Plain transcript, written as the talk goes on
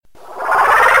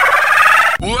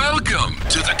Welcome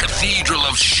to the Cathedral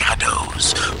of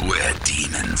Shadows, where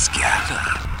demons gather.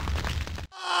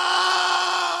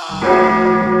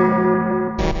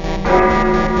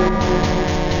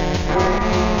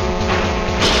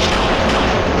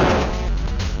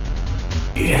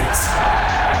 Yes.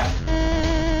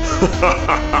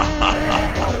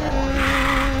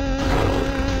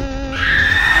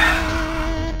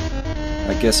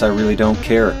 I guess I really don't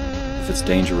care if it's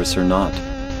dangerous or not.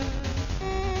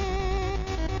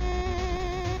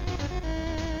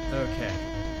 Okay.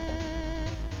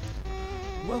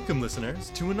 Welcome,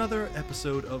 listeners, to another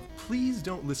episode of Please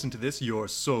Don't Listen to This, Your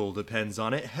Soul Depends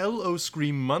on It, Hell O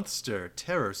Scream Monster,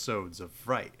 Terror Sodes of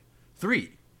Fright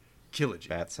 3, Killagy.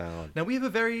 Bat sound. Now, we have a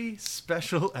very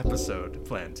special episode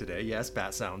planned today. Yes,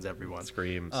 bat sounds, everyone.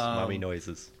 Screams. Mummy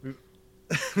noises.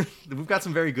 We've got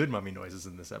some very good mummy noises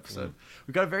in this episode.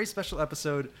 We've got a very special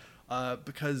episode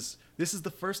because this is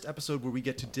the first episode where we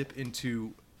get to dip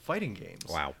into fighting games.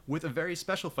 Wow. With a very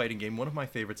special fighting game, one of my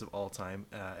favorites of all time,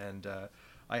 and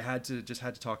I had to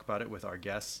talk about it with our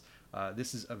guests.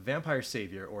 This is a Vampire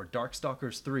Savior, or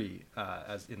Darkstalkers 3,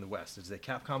 as in the West. It's a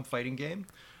Capcom fighting game.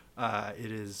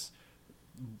 It is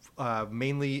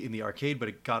mainly in the arcade, but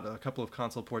it got a couple of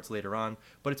console ports later on.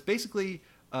 But it's basically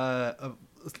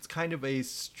it's kind of a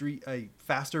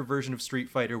faster version of Street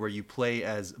Fighter where you play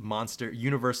as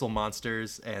universal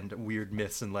monsters and weird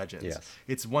myths and legends. Yes.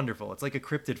 It's wonderful. It's like a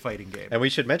cryptid fighting game. And we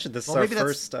should mention this is our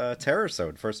first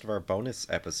Terror-sode, first of our bonus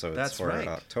episodes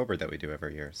October that we do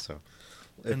every year. So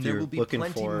if you're looking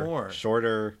for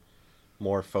shorter,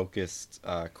 more focused,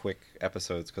 quick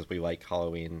episodes, because we like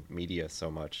Halloween media so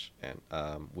much, and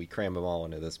we cram them all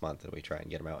into this month and we try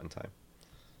and get them out in time.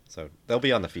 So they'll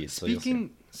be on the feed.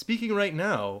 Speaking right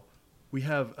now, we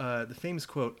have the famous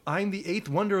quote, "I'm the eighth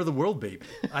wonder of the world, baby."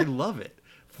 I love it.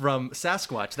 From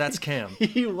Sasquatch, that's Cam.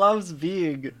 He loves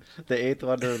being the eighth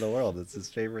wonder of the world. It's his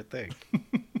favorite thing.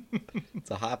 It's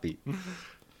a hobby.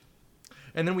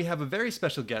 And then we have a very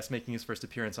special guest making his first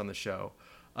appearance on the show.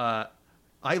 I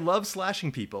love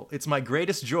slashing people. It's my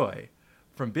greatest joy.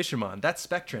 From Bishamon, that's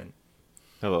Spectrin.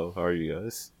 Hello, how are you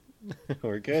guys?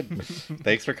 We're good.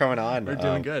 Thanks for coming on. We're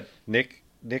doing good.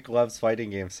 Nick loves fighting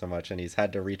games so much, and he's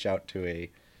had to reach out to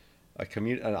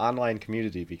an online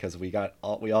community because we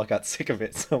all got sick of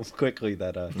it so quickly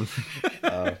that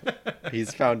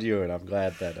he's found you, and I'm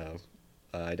glad that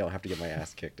I don't have to get my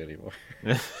ass kicked anymore.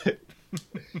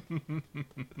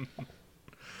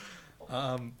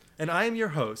 And I am your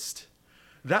host.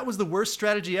 That was the worst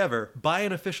strategy ever. Buy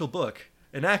an official book.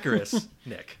 Anacharus,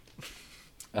 Nick.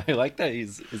 I like that.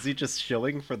 Is he just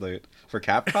shilling for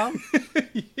Capcom?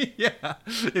 Yeah.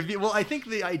 I think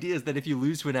the idea is that if you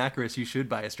lose to Anacharus, you should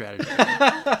buy a strategy.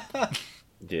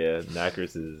 Yeah,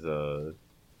 Anacharus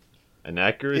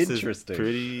is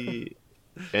pretty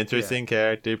interesting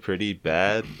character, pretty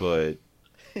bad, but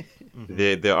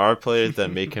there are players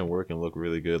that make him work and look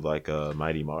really good, like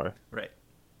Mighty Mar. Right.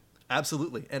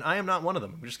 Absolutely. And I am not one of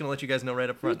them. I'm just going to let you guys know right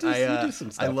up front. You do some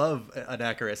stuff. I love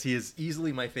Anacharus. He is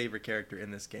easily my favorite character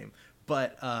in this game.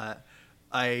 But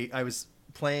I was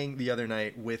playing the other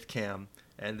night with Cam,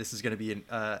 and this is going to be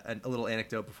a little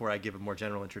anecdote before I give a more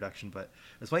general introduction, but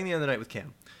I was playing the other night with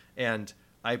Cam, and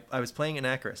I was playing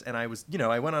Anacharus, and I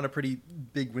went on a pretty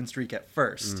big win streak at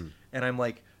first, and I'm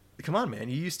like, come on, man!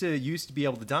 You used to be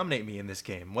able to dominate me in this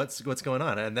game. What's going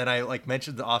on? And then I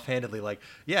mentioned offhandedly,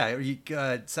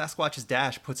 Sasquatch's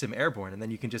dash puts him airborne, and then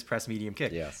you can just press medium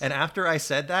kick. Yes. And after I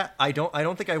said that, I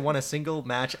don't think I won a single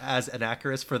match as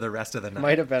Anacharus for the rest of the night.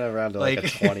 Might have been around like a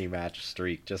 20 match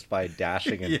streak just by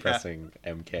dashing and pressing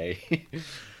MK.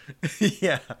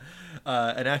 Yeah,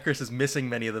 Anacharus is missing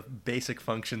many of the basic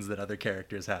functions that other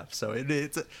characters have. So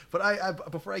but I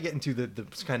before I get into the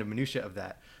kind of minutia of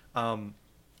that.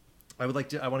 I want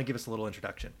to give us a little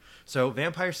introduction. So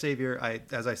Vampire Savior,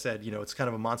 as I said, it's kind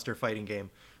of a monster fighting game.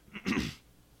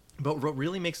 But what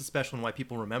really makes it special and why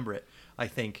people remember it, I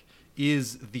think,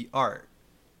 is the art.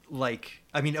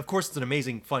 Of course it's an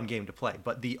amazing, fun game to play,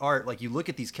 but the art, you look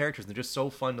at these characters, and they're just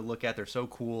so fun to look at. They're so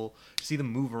cool. See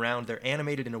them move around. They're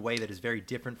animated in a way that is very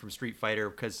different from Street Fighter,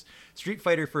 because Street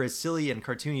Fighter, for as silly and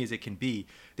cartoony as it can be,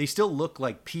 they still look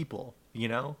like people,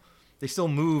 They still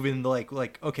move in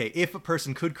okay, if a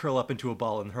person could curl up into a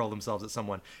ball and hurl themselves at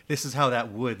someone, this is how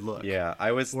that would look. Yeah,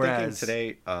 I was thinking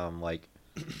today,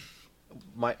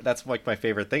 that's my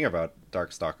favorite thing about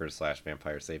Darkstalkers /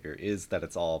 Vampire Savior is that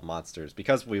it's all monsters,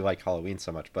 because we like Halloween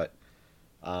so much. But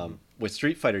with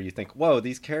Street Fighter, you think, whoa,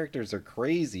 these characters are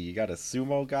crazy. You got a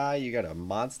sumo guy, you got a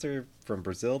monster from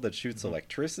Brazil that shoots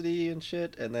electricity and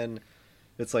shit, and then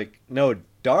it's like, no,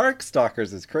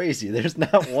 Darkstalkers is crazy. There's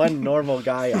not one normal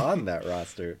guy on that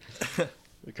roster.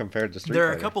 compared to Street There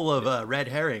are Fighter. a couple of red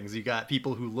herrings. You got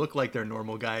people who look like they're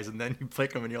normal guys, and then you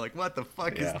pick them, and you're like, "What the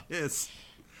fuck is this?"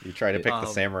 You try to pick the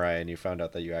samurai, and you found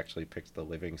out that you actually picked the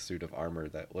living suit of armor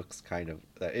that looks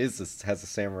has a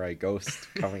samurai ghost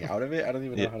coming out of it. I don't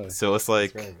even know how to. So it's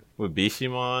like with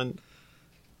Bishamon,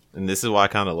 and this is why I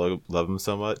kind of love him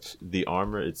so much. The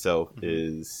armor itself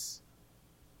is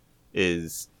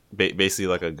basically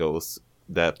like a ghost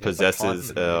that possesses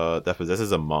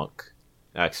a monk,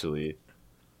 actually,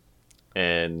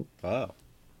 and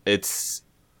it's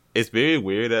very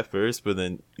weird at first, but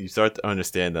then you start to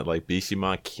understand that like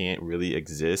Bishamon can't really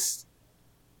exist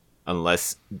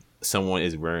unless someone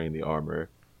is wearing the armor.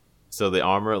 So the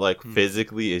armor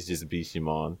physically is just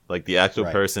Bishamon. Like the actual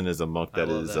person is a monk that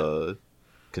is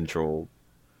controlled.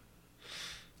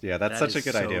 Yeah, that's such a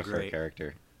good idea for a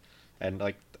character. And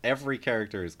like every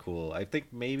character is cool. I think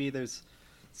maybe there's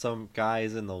some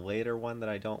guys in the later one that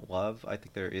I don't love. I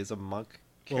think there is a monk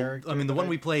character. Well, I mean, the one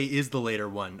we play is the later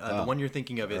one. The one you're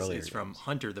thinking of is from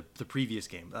Hunter, the previous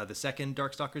game. The second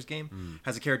Darkstalkers game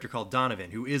has a character called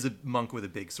Donovan, who is a monk with a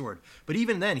big sword. But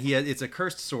even then, it's a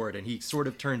cursed sword, and he sort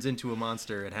of turns into a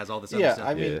monster and has all this other stuff.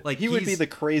 I mean, like he would be the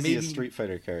craziest Street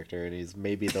Fighter character, and he's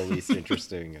maybe the least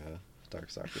interesting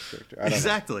Darkstalkers character. I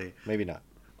don't know. Maybe not.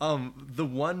 The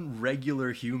one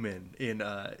regular human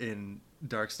in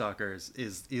Darkstalkers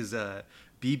is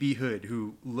BB Hood,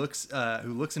 who looks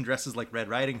and dresses like Red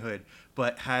Riding Hood,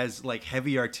 but has like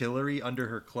heavy artillery under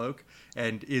her cloak,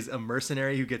 and is a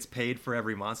mercenary who gets paid for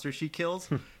every monster she kills.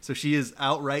 So she is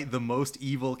outright the most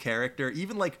evil character,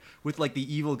 even like with like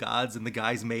the evil gods and the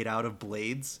guys made out of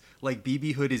blades. Like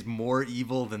BB Hood is more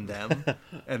evil than them,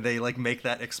 and they like make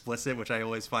that explicit, which I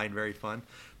always find very fun.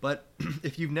 But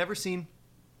if you've never seen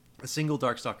a single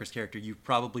Darkstalkers character, you've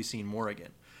probably seen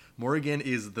Morrigan. Morrigan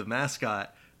is the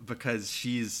mascot because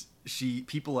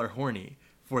people are horny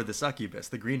for the succubus,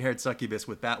 the green-haired succubus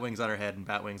with bat wings on her head and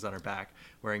bat wings on her back,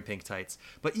 wearing pink tights.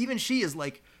 But even she is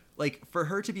like for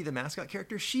her to be the mascot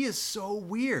character, she is so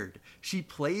weird. She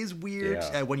plays weird.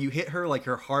 Yeah. When you hit her, like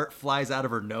her heart flies out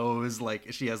of her nose.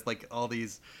 Like she has like all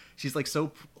these. She's like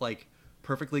so like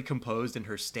perfectly composed in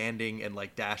her standing and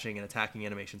like dashing and attacking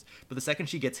animations. But the second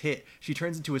she gets hit, she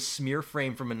turns into a smear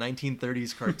frame from a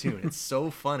 1930s cartoon. It's so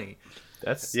funny.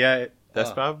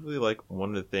 That's probably like one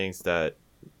of the things that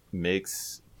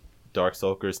makes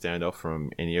Darkstalkers stand out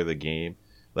from any other game.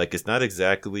 Like it's not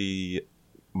exactly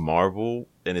Marvel,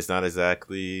 and it's not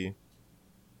exactly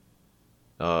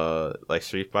like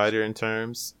Street Fighter in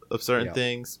terms of certain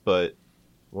things, but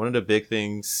one of the big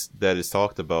things that is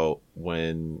talked about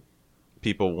when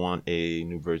people want a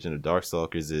new version of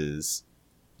Darkstalkers is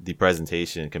the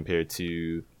presentation compared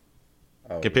to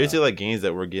like games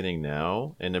that we're getting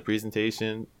now. And the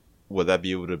presentation, would that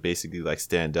be able to basically like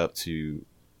stand up to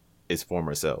its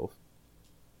former self?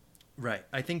 Right.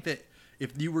 I think that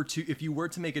if you were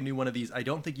to make a new one of these, I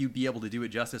don't think you'd be able to do it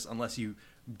justice unless you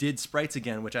did sprites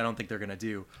again, which I don't think they're going to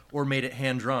do, or made it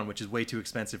hand drawn, which is way too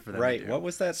expensive for them to do. What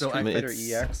was that Street Fighter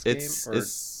EX game?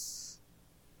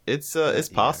 It's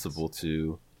possible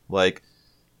to like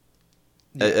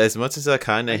as much as I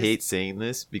kind of hate saying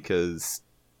this, because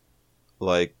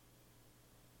like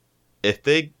if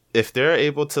they're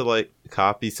able to like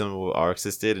copy some of what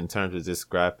ArcSys did in terms of just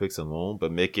graphics alone,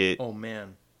 but make it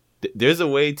there's a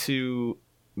way to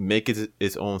make it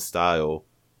its own style,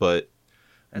 but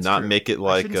not make it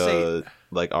like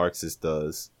ArcSys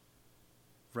does.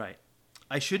 Right.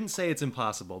 I shouldn't say it's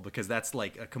impossible, because that's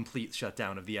like a complete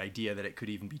shutdown of the idea that it could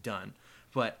even be done.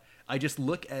 But I just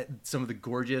look at some of the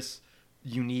gorgeous,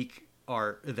 unique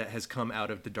art that has come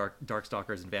out of the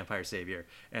Darkstalkers and Vampire Savior,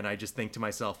 and I just think to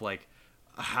myself, like,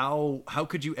 how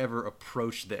could you ever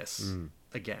approach this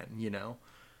again, you know?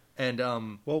 And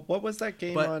well, what was that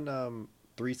game on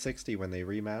 360 when they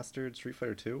remastered Street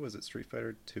Fighter 2? Was it Street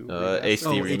Fighter 2?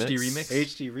 HD Remix.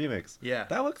 HD Remix. Yeah,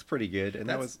 that looks pretty good. And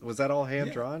that was that all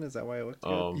hand drawn? Is that why it looked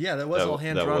good? Yeah, that was all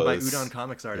hand drawn by Udon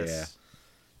Comics artists.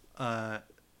 Yeah.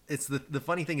 It's the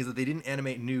funny thing is that they didn't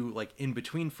animate new like in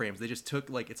between frames. They just took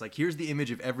like, it's like, here's the image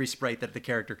of every sprite that the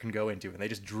character can go into, and they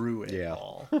just drew it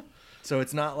all. So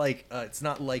it's not like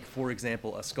for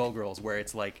example a Skullgirls, where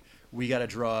it's like we got to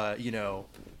draw, you know,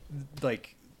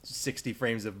 like 60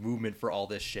 frames of movement for all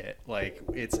this shit. Like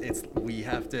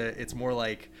it's more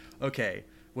like, okay,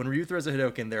 when Ryu throws a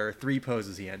Hadouken, there are 3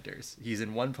 poses he enters. He's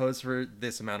in one pose for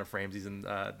this amount of frames. He's in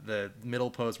the middle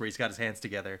pose where he's got his hands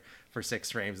together for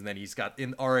 6 frames, and then he's got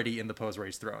already in the pose where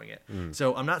he's throwing it.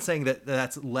 So I'm not saying that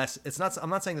that's less. I'm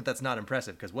not saying that that's not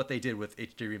impressive, because what they did with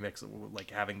HD Remix,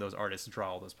 like having those artists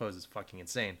draw all those poses, is fucking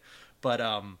insane. But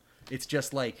it's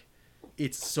just like,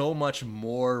 it's so much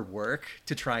more work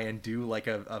to try and do like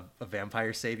a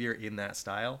vampire savior in that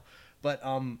style. But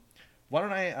why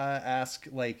don't I ask,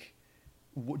 like,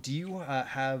 do you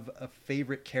have a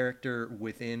favorite character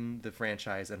within the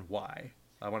franchise and why?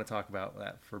 I want to talk about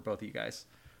that for both of you guys.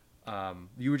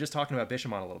 You were just talking about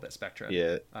Bishamon a little bit, Spectra.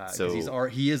 Yeah. So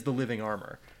he is the living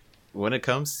armor. When it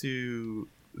comes to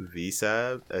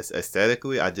VSAB,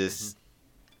 aesthetically,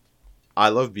 I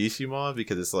love Bishamon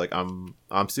because it's like I'm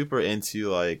super into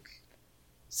like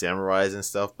samurais and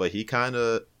stuff, but he kind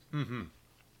of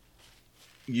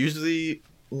usually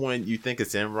when you think of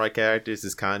samurai characters,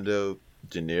 it's kind of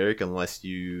generic unless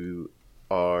you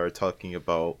are talking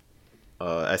about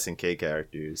SNK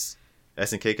characters.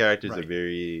 SNK characters are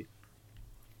very,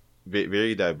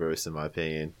 very diverse in my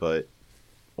opinion, but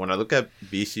when I look at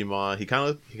Bishamon, he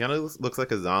kind of looks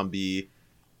like a zombie.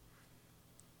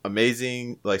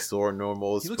 Amazing, like sword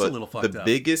normals. He looks a little fucked up.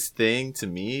 Biggest thing to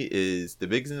me is the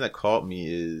biggest thing that caught me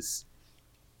is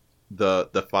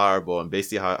the fireball and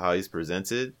basically how he's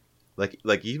presented.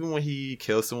 Like even when he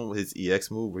kills someone with his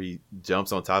EX move, where he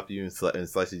jumps on top of you and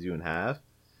slices you in half.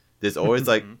 There's always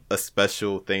like a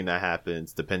special thing that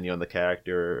happens depending on the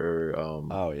character, or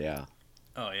oh yeah,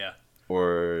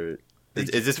 or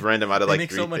it's just random out of like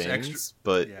 3 so much things. Extra,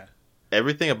 but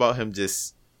everything about him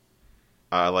just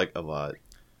I like a lot.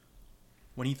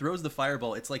 When he throws the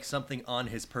fireball, it's like something on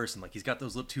his person. Like he's got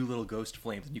those 2 little ghost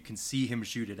flames, and you can see him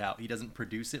shoot it out. He doesn't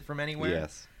produce it from anywhere.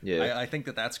 Yes, yeah. I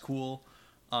think that's cool.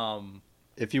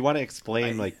 If you want to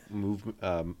explain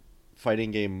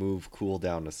fighting game move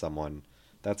cooldown to someone,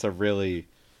 that's a really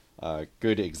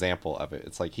good example of it.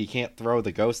 It's like he can't throw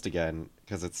the ghost again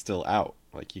because it's still out.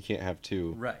 Like you can't have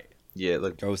 2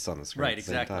 ghosts on the screen at the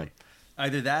same time.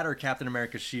 Either that or Captain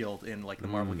America's shield in like the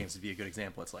Marvel games would be a good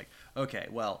example. It's like, okay,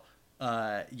 well,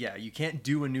 you can't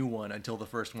do a new one until the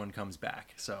first one comes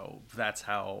back. So that's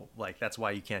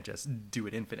why you can't just do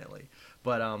it infinitely.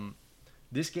 But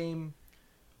this game,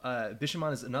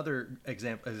 Bishamon is another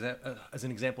example, as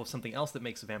an example of something else that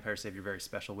makes a Vampire Savior very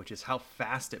special, which is how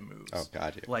fast it moves. Oh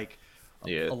god, yeah. Like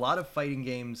a lot of fighting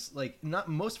games,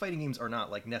 most fighting games are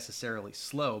not like necessarily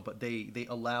slow, but they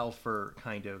allow for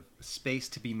kind of space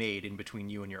to be made in between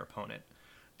you and your opponent.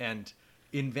 And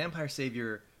in Vampire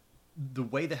Savior, the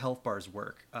way the health bars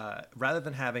work, rather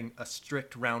than having a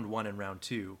strict round 1 and round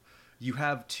 2, you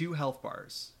have 2 health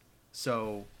bars.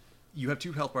 So you have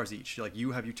 2 health bars each. Like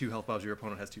you have your 2 health bars, your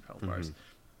opponent has 2 health bars.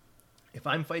 If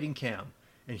I'm fighting Cam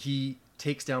and he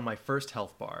takes down my first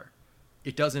health bar,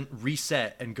 it doesn't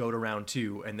reset and go to round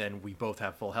 2 and then we both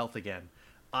have full health again.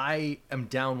 I am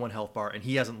down 1 health bar and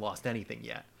he hasn't lost anything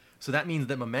yet. So that means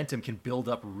that momentum can build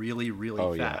up really,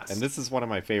 really fast. Yeah. And this is one of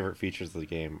my favorite features of the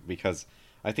game because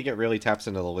I think it really taps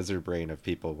into the lizard brain of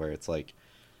people where it's like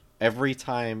every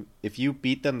time, if you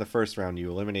beat them the first round,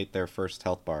 you eliminate their first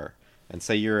health bar, and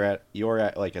say you're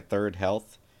at like a 3rd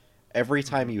health, every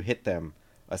time you hit them,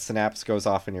 a synapse goes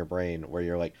off in your brain where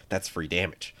you're like, that's free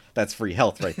damage. That's free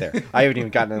health right there. I haven't even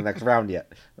gotten to the next round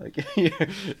yet. Like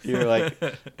you're like,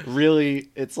 really,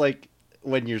 it's like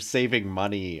when you're saving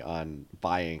money on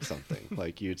buying something.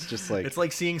 Like it's just like it's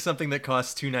like seeing something that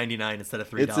costs $2.99 instead of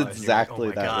 $3. It's exactly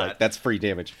like, that. Like, that's free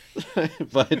damage.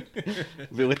 but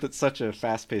with such a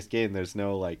fast-paced game, there's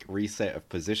no like reset of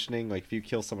positioning. Like if you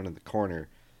kill someone in the corner,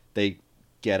 they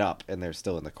get up and they're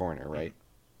still in the corner, right?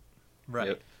 Right.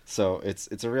 Yep. So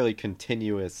it's a really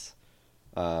continuous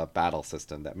battle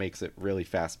system that makes it really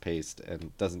fast-paced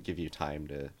and doesn't give you time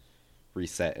to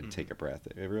reset and take a breath.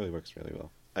 It really works really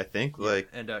well. I think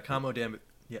combo damage.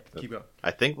 Yeah, keep going.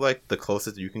 I think like the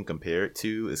closest you can compare it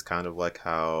to is kind of like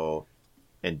how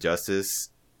Injustice,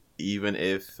 even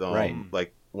if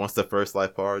like once the first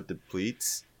life bar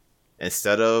depletes,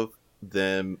 instead of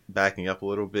them backing up a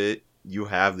little bit, you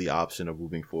have the option of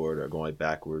moving forward or going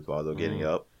backwards while they're getting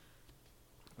up.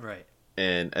 Right.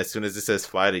 And as soon as it says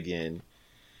fight again,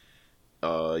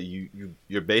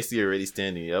 you're basically already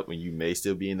standing up, and you may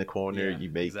still be in the corner. You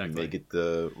may get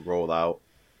the roll out,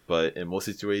 but in most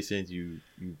situations, you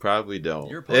probably don't.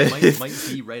 Your opponent might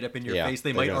be right up in your face.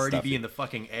 They might already be in the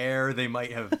fucking air. They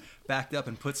might have backed up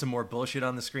and put some more bullshit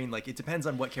on the screen. Like it depends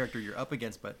on what character you're up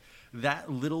against, but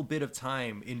that little bit of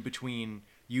time in between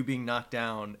you being knocked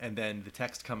down and then the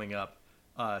text coming up,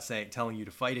 telling you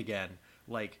to fight again,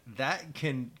 like that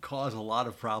can cause a lot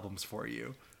of problems for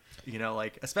you. You know,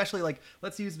 like especially like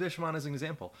let's use Bishamon as an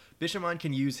example. Bishamon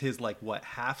can use his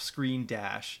half screen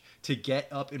dash to get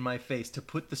up in my face to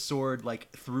put the sword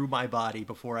like through my body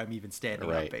before I'm even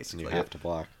standing up, basically. And you have to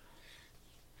block.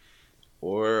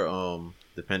 Or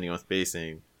depending on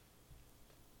spacing.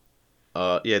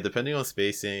 Depending on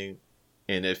spacing,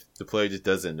 and if the player just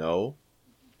doesn't know,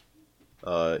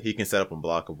 He can set up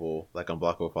unblockable, like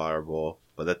unblockable fireball,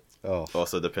 but that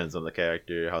also depends on the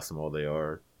character, how small they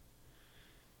are.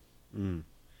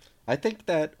 I think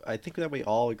that we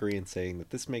all agree in saying that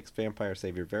this makes Vampire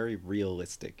Savior very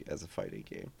realistic as a fighting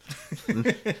game.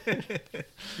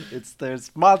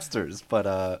 There's monsters,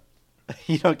 but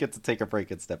you don't get to take a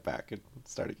break and step back and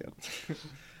start again.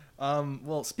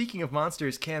 Well, speaking of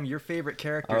monsters, Cam, your favorite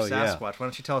character, Sasquatch. Yeah. Why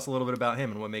don't you tell us a little bit about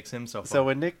him and what makes him so fun? So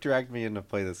when Nick dragged me in to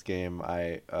play this game,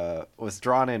 I was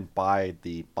drawn in by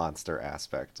the monster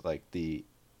aspect, like the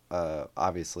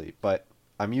obviously. But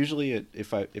I'm usually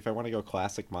if I want to go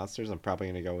classic monsters, I'm probably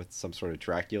going to go with some sort of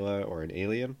Dracula or an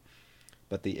alien.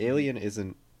 But the alien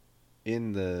isn't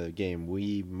in the game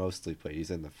we mostly played.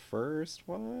 He's in the first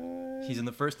one. He's in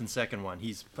the first and second one.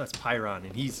 That's Pyron,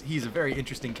 and he's a very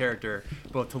interesting character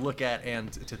both to look at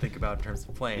and to think about in terms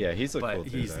of playing. Yeah, he's a cool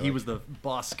dude. He was the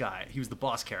boss guy. He was the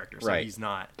boss character. So right. He's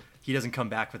not. He doesn't come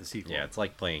back for the sequel. Yeah, it's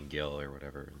like playing Gil or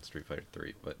whatever in Street Fighter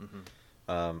 3. But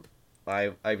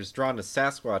I was drawn to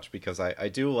Sasquatch because I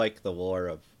do like the lore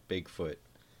of Bigfoot,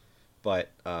 but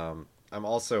I'm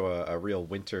also a real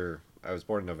winter. I was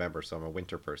born in November, so I'm a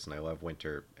winter person. I love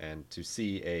winter, and to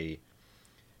see a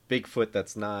Bigfoot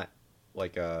that's not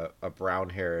like a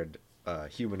brown-haired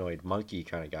humanoid monkey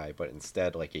kind of guy, but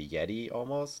instead like a Yeti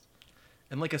almost,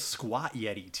 and like a squat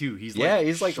Yeti too. He's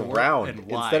like round.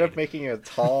 Instead of making a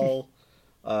tall,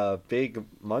 big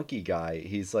monkey guy,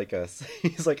 he's like a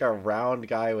round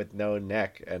guy with no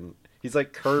neck, and he's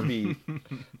like Kirby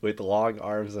with long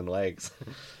arms and legs.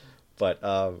 But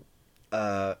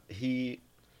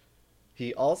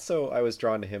He also, I was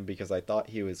drawn to him because I thought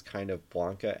he was kind of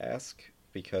Blanca-esque,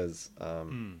 because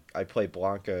I play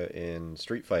Blanca in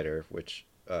Street Fighter, which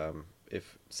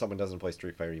if someone doesn't play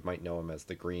Street Fighter, you might know him as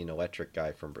the green electric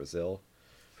guy from Brazil,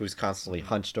 who's constantly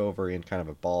hunched over in kind of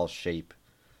a ball shape.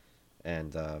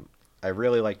 And I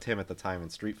really liked him at the time in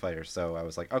Street Fighter, so I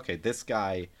was like, okay, this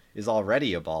guy is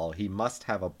already a ball. He must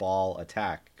have a ball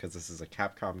attack, because this is a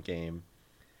Capcom game.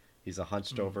 He's a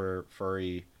hunched over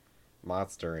furry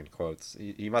monster in quotes.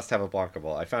 He must have a Blanca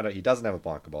ball. I found out he doesn't have a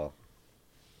Blanca ball.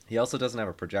 He also doesn't have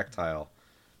a projectile,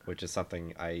 which is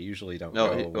something I usually don't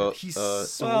go. He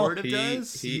sort of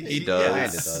does. He does. Yeah, kind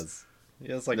of does.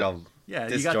 He has like a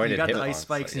disjointed you got the ice hitbox,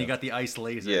 spikes and you got the ice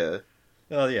laser. Yeah.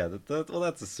 Oh yeah, well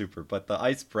that's a super. But the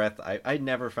ice breath, I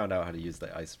never found out how to use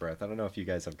the ice breath. I don't know if you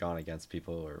guys have gone against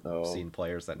people or seen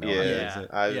players that know how to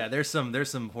use it. There's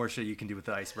some horseshit you can do with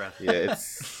the ice breath. Yeah,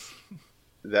 it's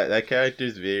that character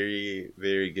is very,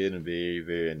 very good and very,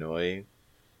 very annoying.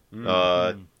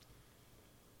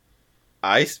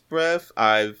 Ice breath,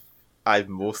 I've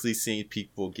mostly seen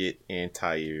people get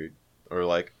anti-aired or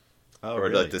like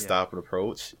like to stop an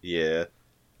approach. Yeah.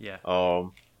 Yeah.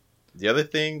 The other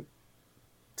thing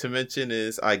to mention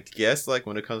is, I guess, like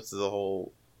when it comes to the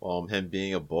whole him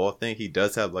being a ball thing, he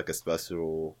does have like a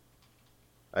special,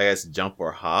 I guess, jump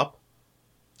or hop.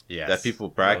 Yes. That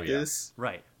people practice. Oh, yeah.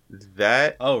 Right.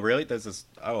 That. Oh really? There's this.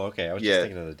 Oh okay. I was just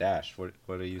thinking of the dash. What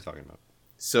are you talking about?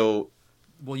 So.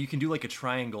 Well, you can do like a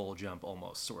triangle jump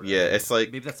almost, sort of. Yeah, it's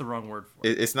like, maybe that's the wrong word for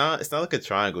it. It's not like a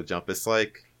triangle jump. It's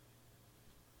like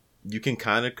you can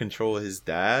kind of control his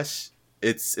dash.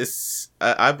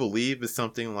 I believe it's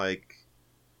something like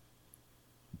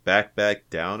back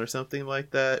down or something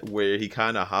like that, where he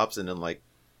kind of hops and then like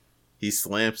he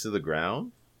slams to the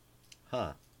ground.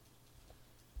 Huh.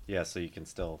 Yeah, so you can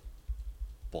still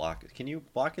block. Can you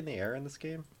block in the air in this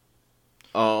game?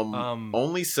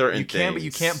 Only certain you can, things. But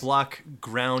you can't block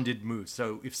grounded moves.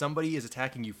 So if somebody is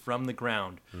attacking you from the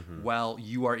ground while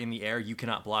you are in the air, you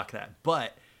cannot block that.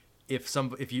 But if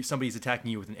somebody's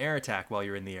attacking you with an air attack while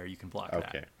you're in the air, you can block that.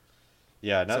 Okay.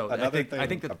 Yeah. I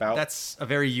think that's a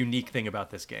very unique thing about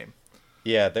this game.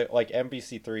 Yeah, like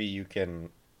MBC3, you can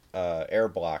air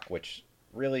block, which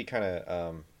really kind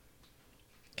of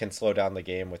can slow down the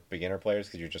game with beginner players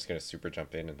because you're just going to super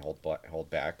jump in and hold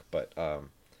back. But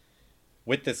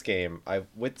with this game,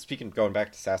 going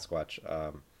back to Sasquatch,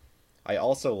 I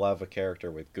also love a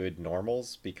character with good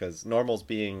normals, because normals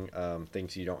being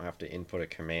things you don't have to input a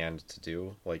command to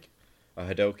do. Like a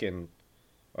Hadouken,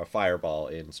 a fireball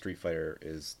in Street Fighter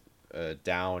is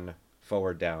down,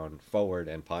 forward,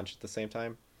 and punch at the same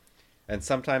time. And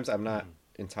sometimes I'm not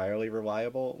entirely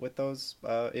reliable with those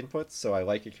inputs, so I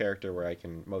like a character where I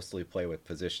can mostly play with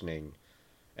positioning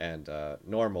and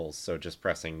normals, so just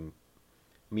pressing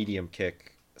medium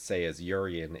kick, say as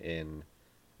Urien in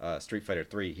Street Fighter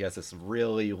 3, he has this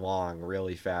really long,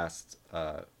 really fast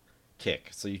kick,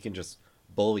 so you can just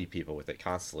bully people with it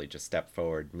constantly. Just step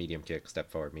forward, medium kick, step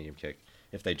forward, medium kick.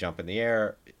 If they jump in the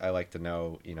air, I like to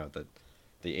know,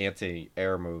 the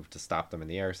anti-air move to stop them in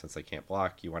the air, since they can't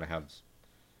block. You want to have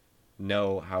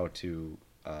know how to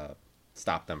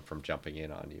stop them from jumping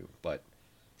in on you. But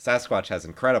Sasquatch has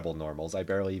incredible normals. I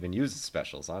barely even use his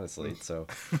specials, honestly. So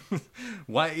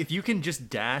why, if you can just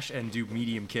dash and do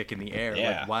medium kick in the air,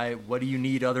 like why? What do you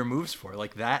need other moves for?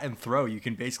 Like that and throw, you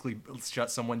can basically shut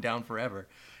someone down forever.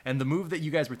 And the move that you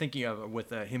guys were thinking of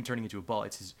with him turning into a ball,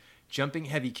 it's his jumping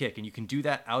heavy kick, and you can do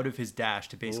that out of his dash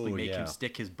to basically make him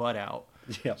stick his butt out.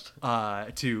 Yep.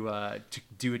 To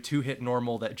do a 2-hit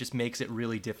normal that just makes it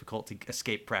really difficult to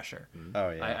escape pressure.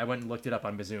 Oh yeah. I went and looked it up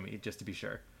on Mizumi just to be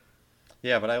sure.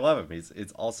 Yeah, but I love him.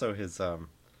 It's also his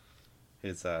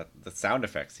the sound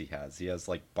effects he has. He has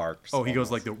like barks. Oh, he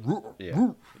goes like the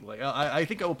like I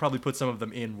think I will probably put some of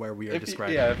them in where we are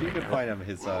describing. If you could find him,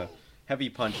 his heavy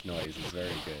punch noise is very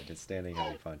good. His standing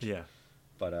heavy punch. Yeah.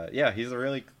 But he's a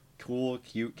really cool,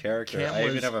 cute character. Cam I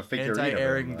even have a figurine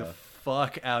anti-airing of him. The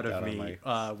fuck out of me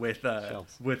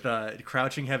with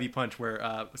crouching heavy punch, where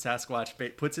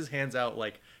Sasquatch puts his hands out,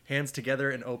 like hands together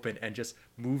and open, and just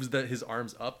moves his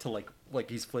arms up to like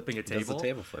he's flipping a table. It's a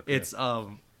table flip. It's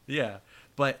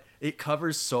but it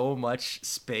covers so much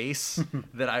space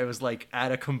that I was like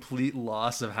at a complete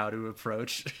loss of how to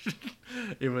approach.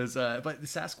 It was but the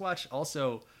Sasquatch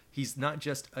also, he's not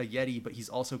just a Yeti, but he's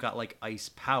also got like ice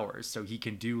powers, so he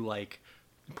can do like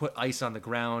put ice on the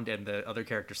ground and the other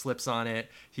character slips on it.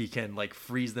 He can like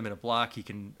freeze them in a block. He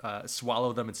can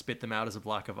swallow them and spit them out as a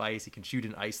block of ice. He can shoot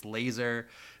an ice laser.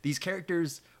 These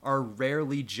characters are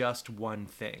rarely just one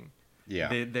thing.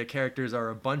 Yeah. The characters are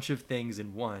a bunch of things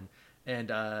in one. And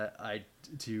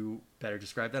to better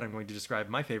describe that, I'm going to describe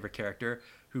my favorite character,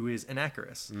 who is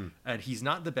Anacharus. And he's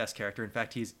not the best character. In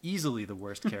fact, he is easily the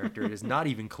worst character. It is not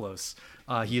even close.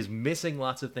 He is missing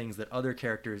lots of things that other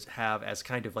characters have as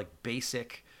kind of like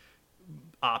basic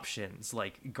options,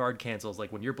 like guard cancels,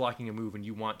 like when you're blocking a move and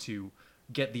you want to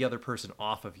get the other person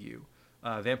off of you.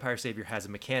 Vampire Savior has a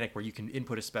mechanic where you can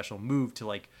input a special move to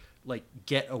like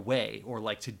get away, or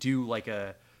like to do like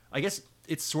I guess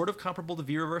it's sort of comparable to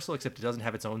V-Reversal, except it doesn't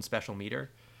have its own special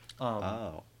meter.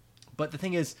 But the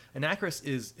thing is, Anacharus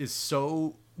is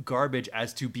so garbage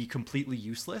as to be completely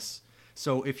useless.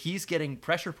 So if he's getting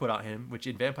pressure put on him, which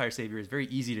in Vampire Savior is very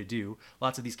easy to do,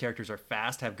 lots of these characters are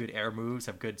fast, have good air moves,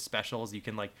 have good specials. You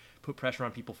can like put pressure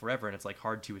on people forever, and it's like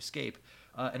hard to escape.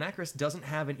 Anacharus doesn't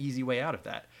have an easy way out of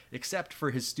that, except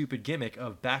for his stupid gimmick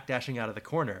of backdashing out of the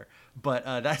corner. But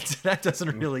that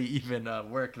doesn't really even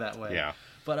work that way. Yeah.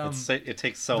 But it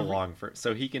takes so long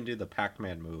so he can do the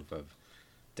Pac-Man move of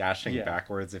dashing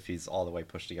backwards if he's all the way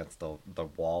pushed against the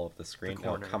wall of the screen.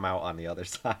 He'll come out on the other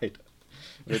side.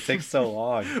 It takes so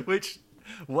long. Which,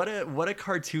 what a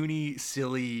cartoony,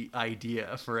 silly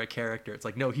idea for a character. It's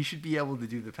like, no, he should be able to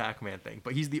do the Pac-Man thing,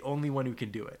 but he's the only one who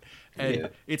can do it, and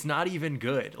it's not even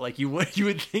good. Like you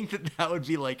would think that would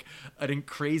be like a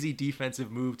crazy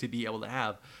defensive move to be able to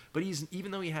have. But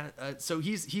even though he has, so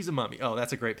he's a mummy. Oh,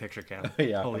 that's a great picture, Cam.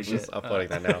 Yeah, holy I'm shit. just uploading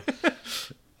that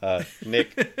now.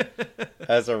 Nick,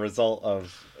 as a result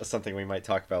of something we might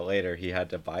talk about later, he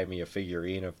had to buy me a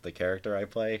figurine of the character I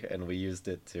play, and we used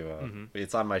it to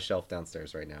it's on my shelf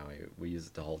downstairs right now. We use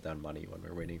it to hold down money when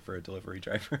we're waiting for a delivery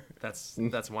driver.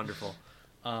 That's wonderful.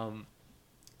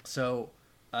 So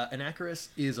Anacharus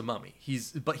is a mummy.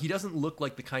 But he doesn't look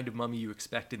like the kind of mummy you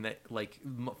expect, in that, like,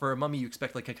 for a mummy you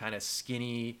expect like a kind of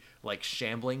skinny, like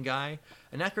shambling guy.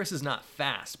 Anacharus is not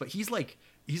fast, but he's like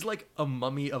a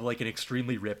mummy of like an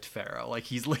extremely ripped pharaoh. Like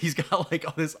he's got like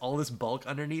all this bulk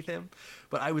underneath him.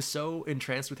 But I was so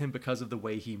entranced with him because of the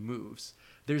way he moves.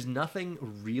 There's nothing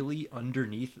really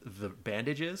underneath the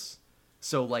bandages,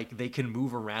 so like they can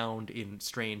move around in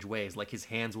strange ways. Like his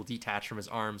hands will detach from his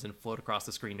arms and float across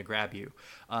the screen to grab you.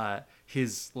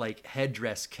 His like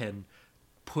headdress can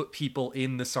put people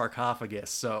in the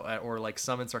sarcophagus, or like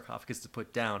summon sarcophagus to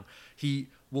put down. He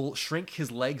will shrink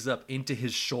his legs up into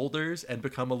his shoulders and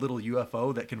become a little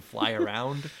UFO that can fly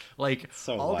around. Like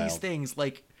so all wild. These things,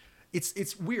 like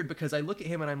it's weird because I look at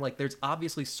him and I'm like, there's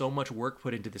obviously so much work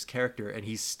put into this character and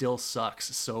he still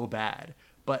sucks so bad.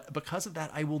 But because of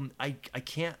that, I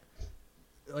can't,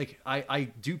 like, I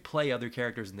do play other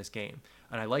characters in this game,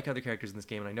 and I like other characters in this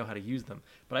game, and I know how to use them,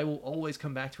 but I will always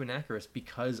come back to Anacharus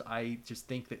because I just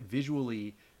think that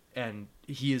visually, and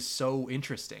he is so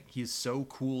interesting. He is so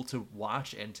cool to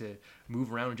watch and to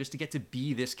move around, and just to get to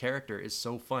be this character is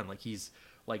so fun. Like, he's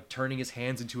like turning his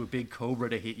hands into a big cobra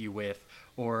to hit you with,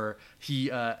 or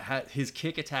he his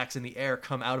kick attacks in the air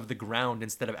come out of the ground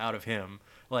instead of out of him.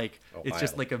 Like, it's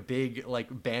just like a big,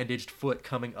 like, bandaged foot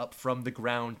coming up from the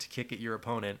ground to kick at your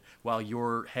opponent while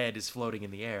your head is floating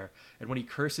in the air. And when he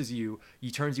curses you,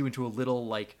 he turns you into a little,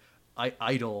 like,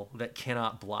 idol that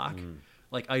cannot block.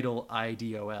 Like, idol,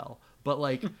 IDOL. But,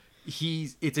 like,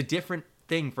 it's a different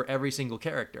thing for every single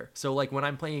character. So like when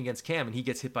I'm playing against Cam and he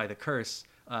gets hit by the curse,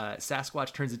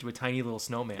 Sasquatch turns into a tiny little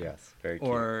snowman. Yes, very cute.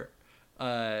 Or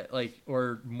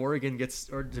Morrigan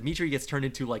or Dimitri gets turned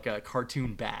into like a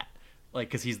cartoon bat, like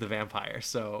because he's the vampire.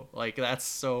 So like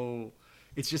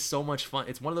it's just so much fun.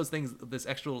 It's one of those things. This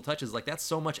extra little touches, like that's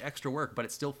so much extra work, but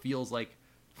it still feels like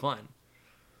fun.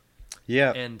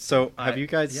 Yeah. And so have you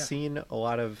guys seen a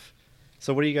lot of?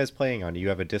 So what are you guys playing on? Do you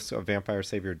have a Vampire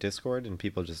Savior Discord and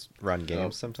people just run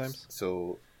games sometimes?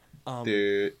 So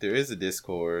there is a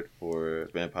Discord for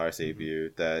Vampire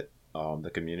Savior that the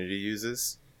community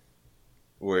uses,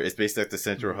 where it's basically like the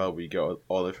central hub where you get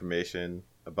all information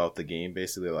about the game,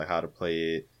 basically like how to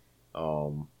play it,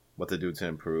 what to do to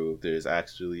improve. There's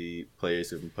actually players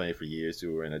who've been playing for years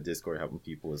who are in a Discord helping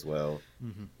people as well. I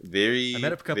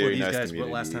met a couple of these guys, community. But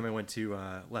last time I went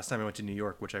to New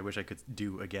York, which I wish I could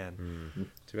do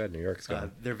again. Too bad New York's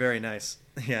gone. They're very nice.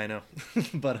 Yeah, I know.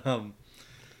 But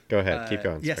go ahead, keep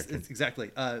going. Yes,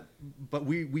 exactly. But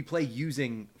we play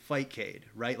using Fightcade,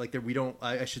 right? Like we don't.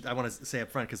 I want to say up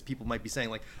front because people might be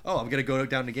saying like, "Oh, I'm gonna go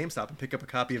down to GameStop and pick up a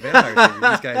copy of Vampire Savior."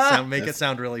 These guys make it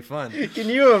sound really fun. Can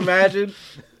you imagine?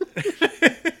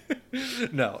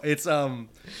 No, it's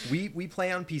we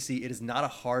play on PC. It is not a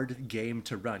hard game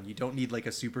to run. You don't need like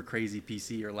a super crazy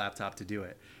PC or laptop to do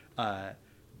it.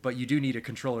 But you do need a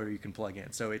controller you can plug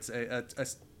in. So it's a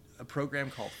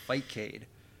program called Fightcade.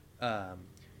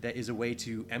 That is a way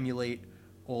to emulate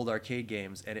old arcade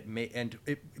games, and it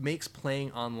makes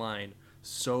playing online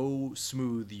so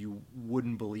smooth you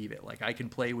wouldn't believe it. Like I can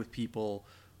play with people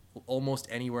almost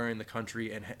anywhere in the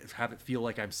country and have it feel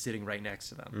like I'm sitting right next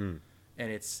to them, and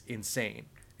it's insane.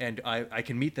 And I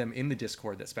can meet them in the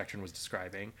Discord that Spectrum was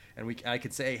describing, and I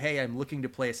could say, "Hey, I'm looking to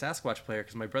play a Sasquatch player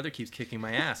because my brother keeps kicking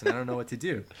my ass and I don't know what to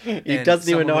do." He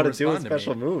doesn't even know how to do his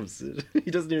special moves.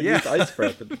 He doesn't even use Ice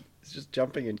Breath. He's just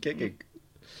jumping and kicking.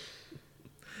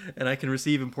 And I can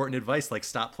receive important advice like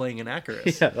stop playing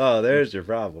Anacharus. Yeah. Oh, there's your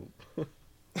problem.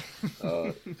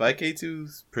 5K2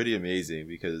 is pretty amazing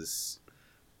because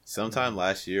sometime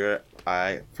last year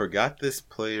I forgot this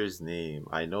player's name.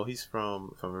 I know he's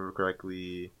from, if I remember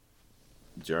correctly,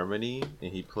 Germany,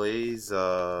 and he plays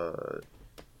what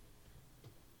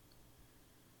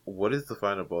is the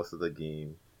final boss of the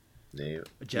game name?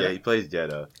 Jeddah? Yeah, he plays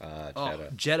Jeddah.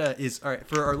 Jeddah is all right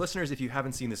for our listeners. If you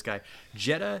haven't seen this guy,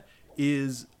 Jeddah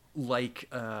is like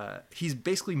he's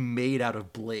basically made out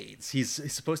of blades. He's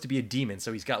supposed to be a demon,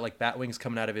 so he's got like bat wings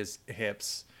coming out of his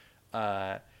hips,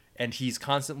 and he's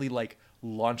constantly like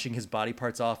launching his body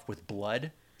parts off with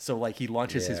blood. So like he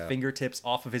launches his fingertips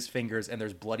off of his fingers and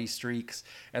there's bloody streaks,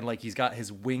 and like he's got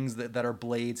his wings that are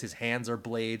blades, his hands are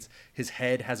blades, his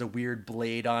head has a weird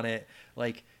blade on it.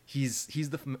 Like he's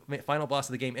the final boss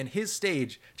of the game, and his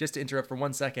stage, just to interrupt for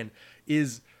 1 second,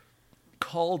 is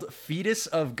called Fetus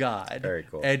of God. Very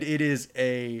cool. And it is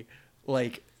a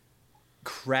like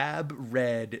crab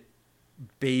red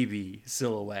baby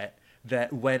silhouette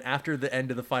that when after the end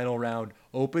of the final round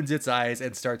opens its eyes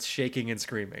and starts shaking and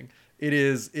screaming. It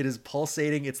is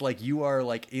pulsating. It's like you are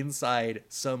like inside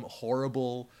some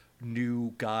horrible new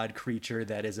god creature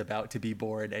that is about to be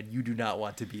born and you do not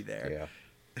want to be there.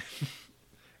 Yeah.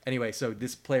 Anyway, so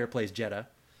this player plays Jeddah.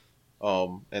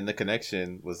 And the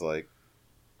connection was like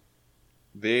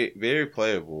very, very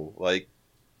playable. Like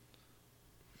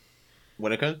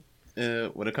when it comes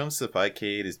to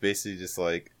Fightcade, it's basically just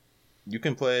like you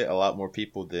can play a lot more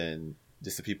people than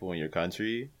just the people in your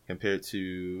country compared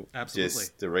to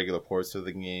just the regular ports of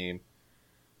the game,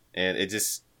 and it's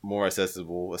just more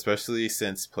accessible, especially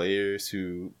since players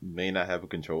who may not have a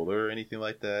controller or anything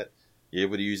like that, you're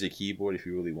able to use a keyboard if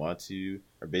you really want to,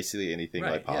 or basically anything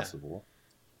possible.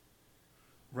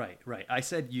 Right. I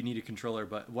said you need a controller,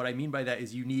 but what I mean by that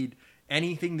is you need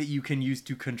anything that you can use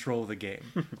to control the game.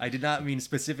 I did not mean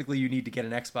specifically you need to get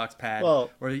an Xbox pad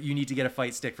or you need to get a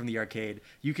fight stick from the arcade.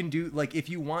 You can do, like, if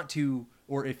you want to,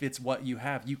 or if it's what you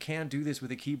have, you can do this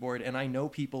with a keyboard. And I know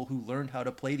people who learned how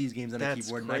to play these games on a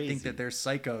keyboard, and I think that they're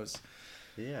psychos.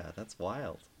 Yeah, that's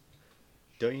wild.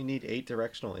 Don't you need 8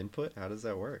 directional input? How does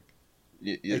that work?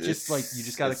 It's just like you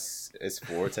just gotta. It's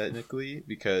 4 technically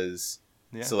because.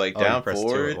 Yeah. So like down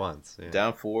forward,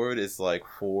 down forward is like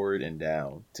forward and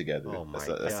down together. Oh my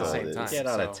god! That's all it is. Get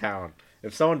out of town.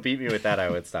 If someone beat me with that, I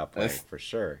would stop playing for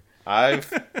sure.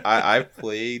 I've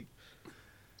played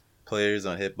players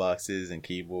on hitboxes and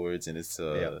keyboards, and it's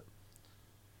an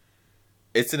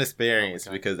experience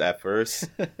because at first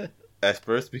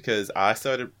because I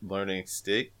started learning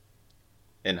stick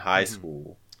in high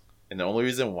school, and the only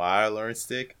reason why I learned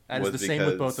stick was the same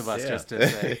with both of us. Just to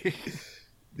say.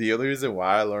 the only reason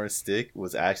why I learned stick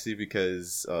was actually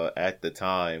because at the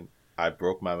time I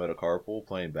broke my metacarpal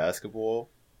playing basketball,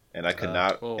 and I could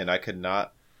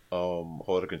not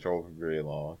hold a controller for very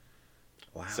long.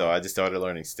 Wow! So I just started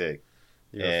learning stick.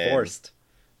 You were forced.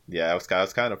 Yeah, I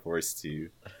was kind of forced to,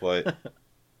 but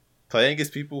playing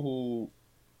against people who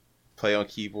play on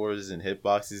keyboards and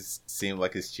hitboxes seem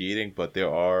like it's cheating, but there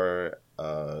are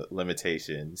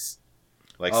limitations.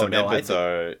 Like some inputs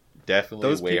are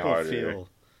definitely way harder.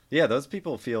 Those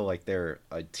people feel like they're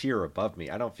a tier above me.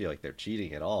 I don't feel like they're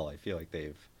cheating at all. I feel like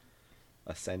they've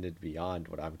ascended beyond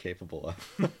what I'm capable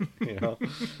of. You know,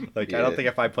 like I don't think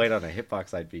if I played on a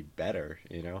hitbox I'd be better.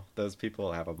 You know, those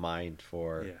people have a mind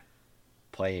for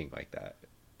playing like that.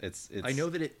 It's I know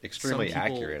that extremely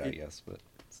accurate, I guess, but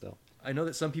still. I know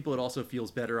that some people it also feels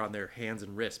better on their hands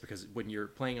and wrists, because when you're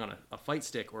playing on a fight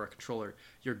stick or a controller,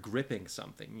 you're gripping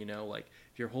something, you know, like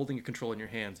if you're holding a controller in your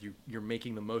hands, you're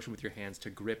making the motion with your hands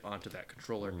to grip onto that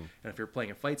controller. And if you're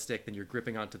playing a fight stick, then you're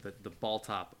gripping onto the ball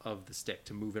top of the stick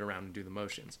to move it around and do the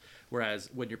motions. Whereas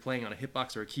when you're playing on a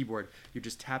hitbox or a keyboard, you're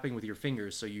just tapping with your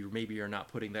fingers, so maybe you're not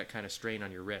putting that kind of strain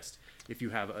on your wrist if you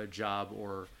have a job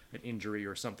or an injury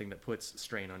or something that puts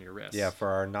strain on your wrist. Yeah, for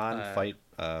our non-fight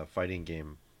fighting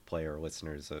game player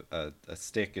listeners, a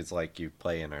stick is like you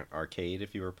play in an arcade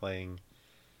if you were playing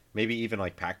maybe even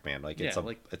like Pac-Man, like it's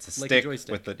a stick with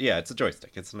it's a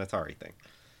joystick, it's an Atari thing,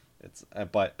 it's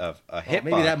but a hitbox,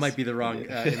 maybe that might be the wrong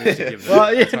image to give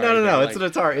well yeah, no it's an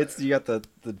Atari, it's you got the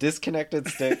disconnected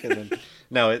stick and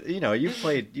then you've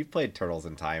played Turtles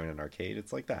in Time in an arcade,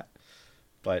 it's like that,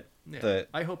 but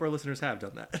I hope our listeners have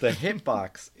done that. The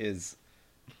hitbox is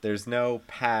there's no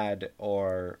pad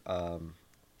or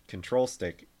control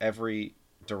stick. Every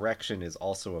direction is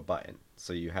also a button,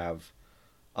 so you have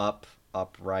up,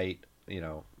 right,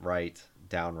 right,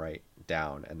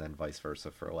 down, and then vice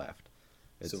versa for left.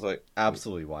 It's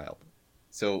absolutely wild.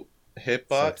 So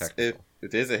hitbox, if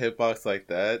there's a hitbox like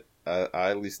that,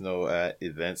 I at least know at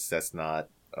events that's not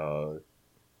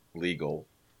legal.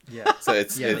 Yeah. So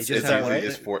it's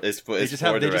four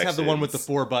directions. Have the one with the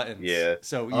 4 buttons. Yeah.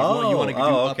 So you want to do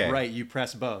up, right, you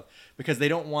press both, because they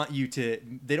don't want you to.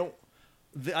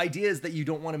 The idea is that you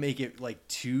don't want to make it like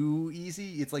too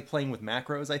easy. It's like playing with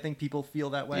macros. I think people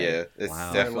feel that way. Yeah, it's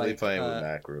definitely playing with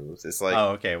macros. It's like,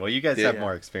 oh, okay. Well, you guys have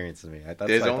more experience than me.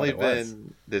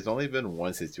 There's only been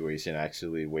one situation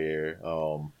actually where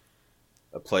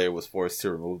a player was forced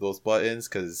to remove those buttons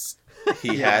because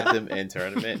he had them in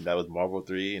tournament. And that was Marvel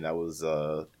 3, and that was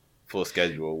full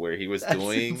schedule, where he was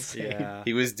doing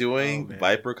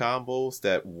Viper combos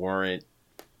that weren't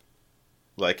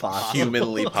like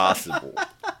humanly possible.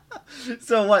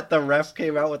 So what? The ref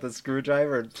came out with a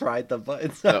screwdriver and pried the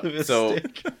buttons out of his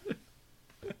stick.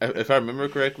 If I remember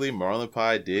correctly, Marlon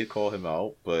Pie did call him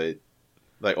out, but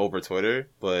like over Twitter.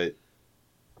 But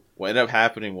what ended up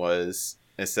happening was,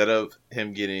 instead of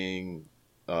him getting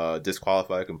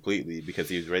disqualified completely because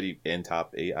he was already in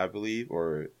top 8, I believe,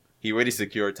 or he already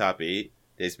secured top 8,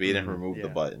 they just made him remove the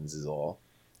buttons. Is all.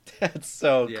 That's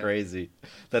so crazy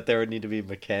that there would need to be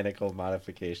mechanical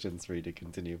modifications for you to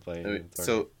continue playing.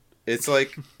 So it's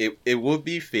like it would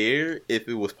be fair if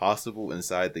it was possible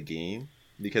inside the game,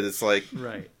 because it's like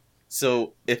right.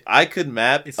 So if I could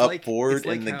map forward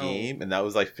in the game and that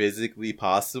was like physically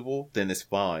possible, then it's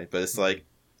fine. But it's like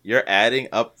you're adding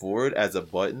up forward as a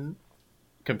button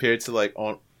compared to like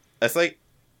on. It's like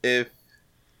if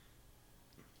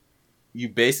you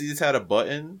basically just had a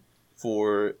button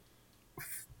for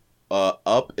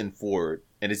up and forward,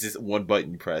 and it's just one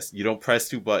button you press. You don't press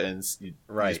 2 buttons. You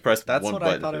just press That's one what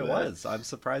button. I thought it was. I'm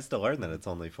surprised to learn that it's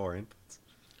only 4 inputs.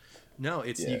 No,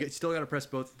 it's you still got to press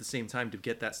both at the same time to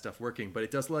get that stuff working, but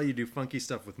it does allow you to do funky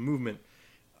stuff with movement.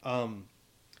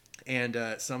 And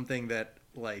something that,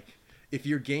 like, if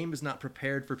your game is not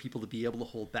prepared for people to be able to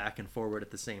hold back and forward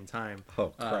at the same time,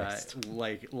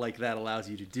 like that allows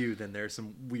you to do, then there's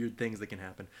some weird things that can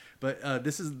happen. But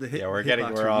this is the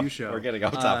Hitbox Review Show. We're getting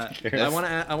off topic here. I want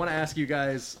to ask you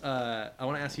guys.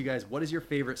 What is your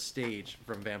favorite stage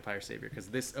from Vampire Savior? Because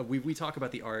this we talk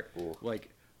about the art. Ooh. Like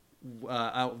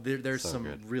there's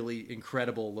some really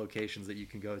incredible locations that you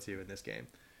can go to in this game.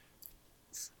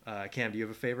 Cam, do you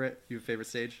have a favorite? Do you have a favorite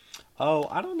stage? Oh,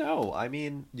 I don't know. I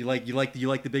mean, you like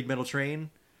the big metal train?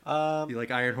 Do you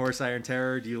like Iron Horse, Iron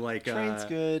Terror? Do you like train's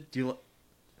good? Do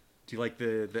you like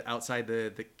the outside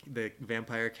the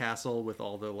vampire castle with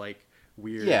all the like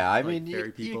weird? Yeah, I mean,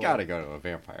 you gotta go to a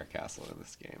vampire castle in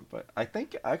this game. But I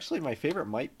think actually my favorite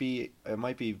might be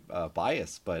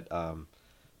biased, but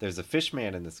there's a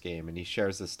Fishman in this game, and he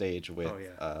shares the stage with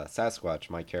Sasquatch,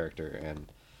 my character,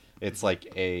 and it's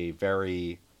like a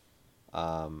very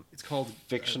It's called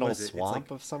fictional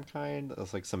swamp of some kind.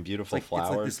 It's like some beautiful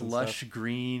flowers. It's like this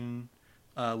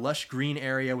lush green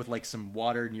area with like some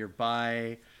water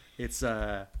nearby. It's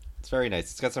very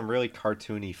nice. It's got some really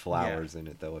cartoony flowers in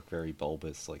it that look very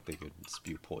bulbous, like they could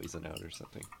spew poison out or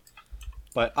something.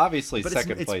 But obviously,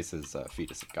 second place is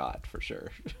Fetus of God for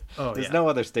sure. Oh, There's no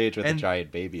other stage with a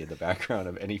giant baby in the background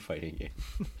of any fighting game.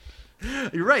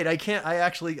 You're right. I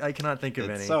cannot think of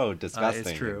any. It's so disgusting.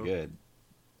 It's true. And good.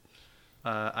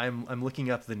 I'm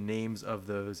looking up the names of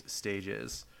those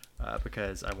stages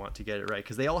because I want to get it right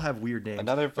because they all have weird names.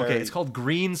 Okay, it's called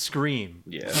Green Scream.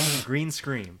 Yeah. Green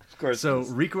Scream. Of course. So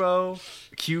Rico,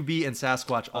 QB, and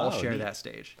Sasquatch all share that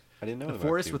stage. I didn't know the about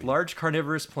forest QB. with large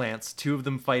carnivorous plants, 2 of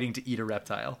them fighting to eat a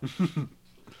reptile.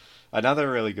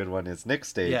 Another really good one is Nick's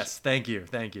stage. Yes, thank you.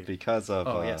 Because of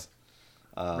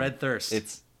Red Thirst.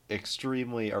 It's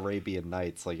extremely Arabian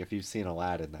Nights. Like if you've seen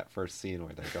Aladdin, that first scene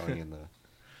where they're going in the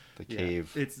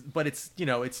cave.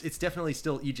 It's definitely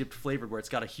still Egypt flavored, where it's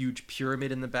got a huge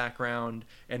pyramid in the background,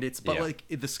 and like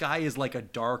the sky is like a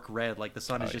dark red, like the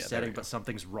sun is just setting, but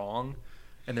something's wrong,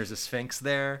 and there's a sphinx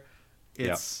there.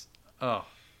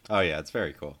 Oh yeah, it's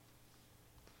very cool.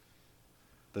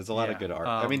 There's a lot of good art.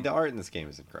 I mean, the art in this game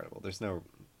is incredible. There's no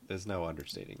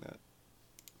understating that.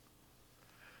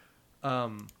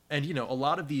 And a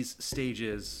lot of these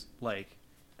stages like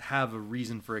have a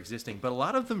reason for existing, but a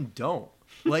lot of them don't.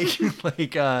 My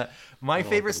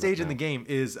favorite stage in the game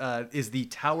is the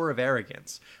Tower of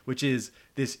Arrogance, which is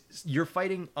this: you're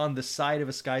fighting on the side of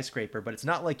a skyscraper, but it's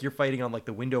not like you're fighting on like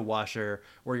the window washer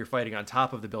or you're fighting on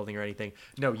top of the building or anything.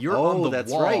 No, you're on the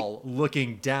wall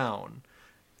looking down,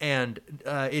 and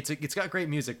it's got great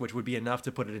music, which would be enough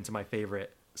to put it into my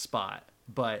favorite spot.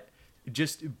 But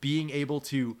just being able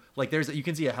to you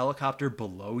can see a helicopter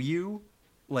below you.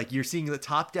 Like you're seeing the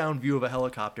top-down view of a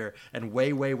helicopter, and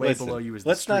way below you is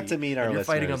the street. Let's not demean our listeners. You're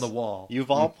fighting on the wall. You've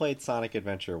all played Sonic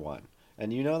Adventure 1,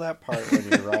 and you know that part when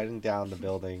you're riding down the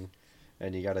building,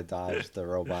 and you got to dodge the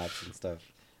robots and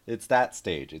stuff. It's that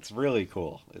stage. It's really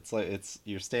cool. It's like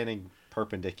you're standing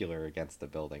perpendicular against the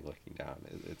building, looking down.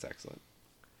 It's excellent.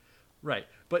 Right,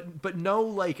 but no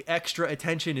like extra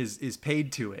attention is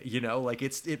paid to it. Like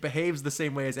it behaves the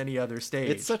same way as any other stage.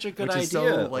 It's such a good idea.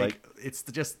 So, it's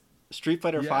just. Street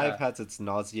Fighter 5 has its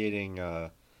nauseating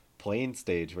plane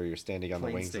stage where you're standing on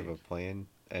the wings of a plane,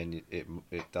 and it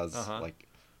does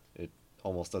it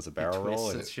almost does a barrel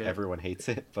roll, and everyone hates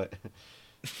it. But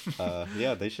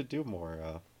they should do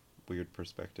more weird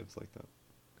perspectives like that.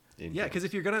 Because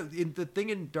if you're the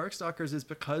thing in Darkstalkers is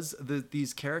because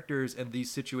these characters and these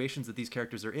situations that these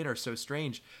characters are in are so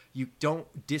strange, you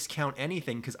don't discount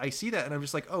anything. Because I see that and I'm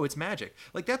just like, oh, it's magic.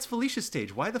 Like that's Felicia's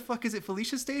stage. Why the fuck is it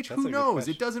Felicia's stage? Who knows?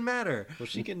 It doesn't matter. Well,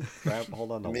 she can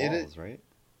hold on to walls, right?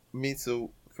 I mean,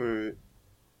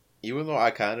 even though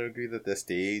I kind of agree that the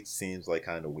stage seems like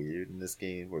kind of weird in this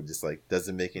game, or just like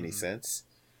doesn't make any sense.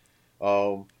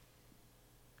 When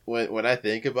I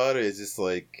think about it, it's just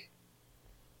like.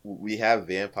 We have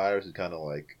vampires who kind of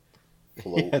like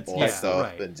float on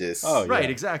stuff and just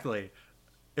exactly.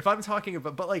 If I'm talking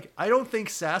about, but like I don't think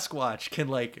Sasquatch can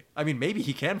maybe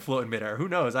he can float in midair. Who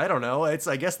knows? I don't know. I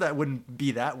guess that wouldn't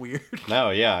be that weird. No,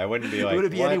 yeah, I wouldn't be like. Would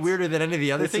it be any weirder than any of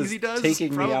the other things he does?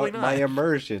 Taking Probably me out not. my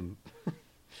immersion.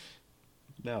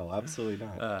 No, absolutely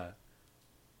not.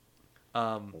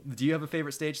 Do you have a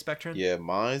favorite stage, Spectrum? Yeah,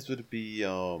 mine would be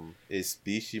is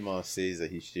Bishimon's stage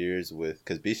that he shares with,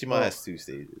 because Bishimon has 2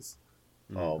 stages,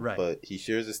 but he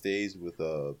shares a stage with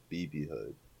BB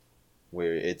Hood,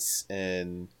 where it's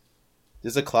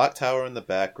there's a clock tower in the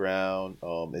background.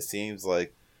 It seems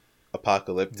like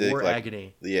apocalyptic, war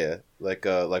agony. Yeah, like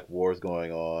war's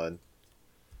going on.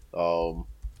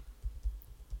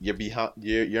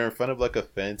 You're in front of like a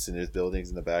fence and there's buildings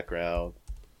in the background.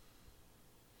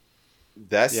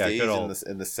 That stage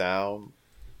in the sound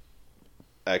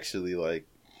actually like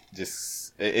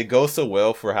just it goes so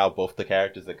well for how both the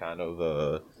characters are kind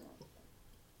of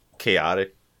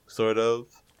chaotic, sort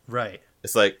of. Right.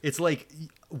 It's like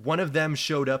one of them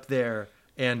showed up there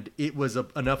and it was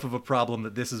enough of a problem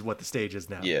that this is what the stage is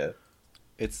now. Yeah.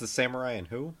 It's the samurai and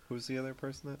who's the other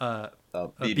person?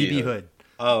 BB Hood.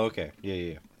 Oh, okay.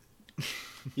 Yeah.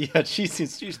 Yeah,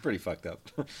 she's pretty fucked up.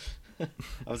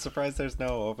 I'm surprised there's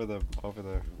no over the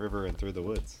river and through the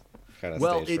woods kind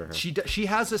of stage for her. She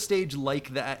has a stage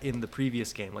like that in the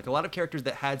previous game. Like a lot of characters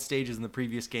that had stages in the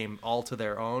previous game all to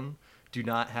their own do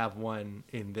not have one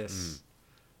in this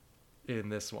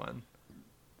one.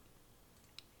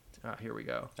 Here we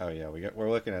go. Oh yeah,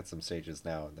 we're looking at some stages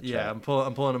now in the chat. Yeah, I'm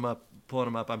pulling them up.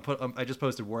 I just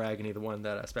posted War Agony, the one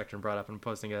that Spectrum brought up, and I'm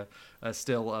posting a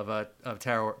still of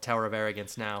Tower of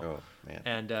Arrogance now. Oh man.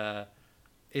 And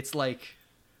it's like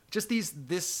just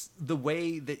the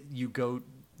way that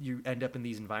you end up in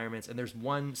these environments, and there's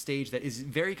one stage that is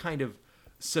very kind of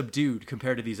subdued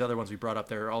compared to these other ones we brought up.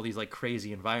 There are all these like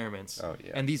crazy environments,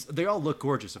 and they all look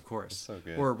gorgeous, of course. So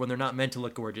good. Or when they're not meant to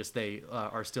look gorgeous, they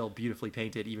are still beautifully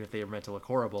painted, even if they are meant to look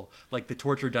horrible, like the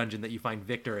torture dungeon that you find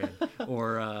Victor in,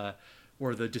 or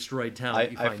the destroyed town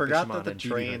that you find I forgot Bishamon that the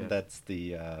train that's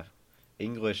the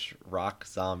English rock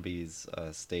zombies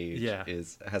stage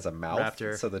has a mouth.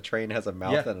 Raptor. So the train has a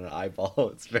mouth and an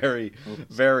eyeball. It's very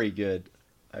very good.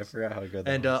 I forgot how good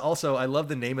that was. Also, I love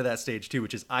the name of that stage, too,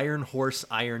 which is Iron Horse,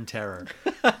 Iron Terror.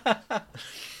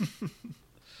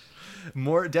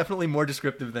 Definitely more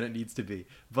descriptive than it needs to be.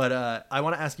 But I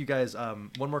want to ask you guys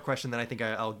one more question, then I think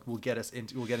we'll get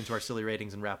into our silly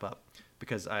ratings and wrap up.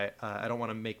 Because I don't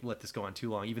want to let this go on too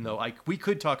long, even though we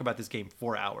could talk about this game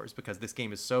for hours, because this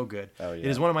game is so good. Oh, yeah. It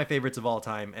is one of my favorites of all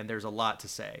time, and there's a lot to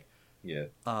say. Yeah.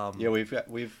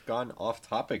 We've gone off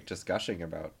topic just gushing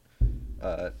about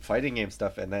fighting game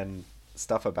stuff, and then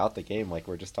stuff about the game, like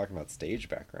we're just talking about stage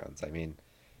backgrounds. I mean,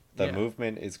 the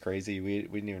movement is crazy. We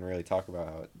didn't even really talk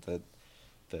about the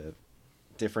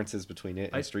differences between it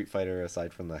and Street Fighter,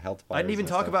 aside from the health bars. I didn't even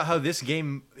talk about how this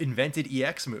game invented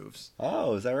EX moves.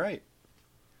 Oh, is that right?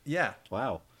 Yeah.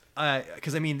 Wow.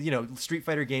 Because I mean, Street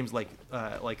Fighter games like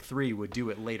 3 would do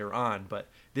it later on, but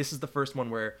this is the first one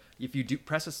where if you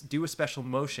do a special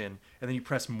motion and then you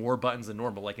press more buttons than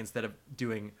normal, like instead of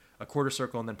doing a quarter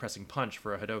circle and then pressing punch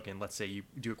for a Hadoken, let's say you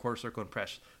do a quarter circle and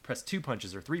press 2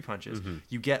 punches or 3 punches,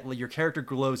 you get your character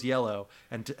glows yellow,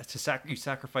 and you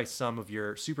sacrifice some of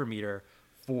your super meter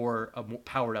for a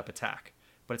powered up attack.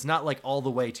 But it's not like all the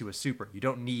way to a super. You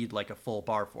don't need like a full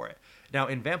bar for it. Now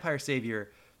in Vampire Savior,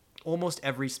 almost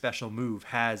every special move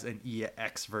has an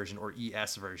EX version or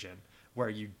ES version where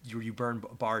you burn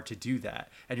bar to do that,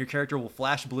 and your character will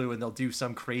flash blue and they'll do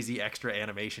some crazy extra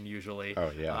animation usually.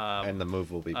 Oh yeah, and the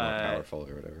move will be more powerful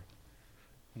or whatever.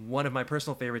 One of my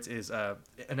personal favorites is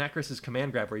Anacris's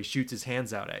command grab, where he shoots his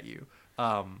hands out at you.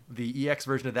 The EX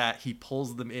version of that, he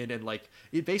pulls them in, and like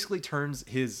it basically turns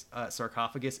his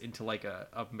sarcophagus into like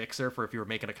a mixer for if you were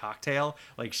making a cocktail,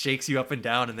 like shakes you up and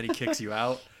down and then he kicks you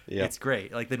out. Yep. It's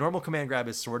great. Like the normal command grab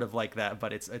is sort of like that,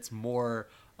 but it's more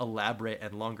elaborate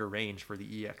and longer range for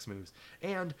the EX moves.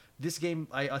 And this game,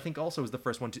 I think, also is the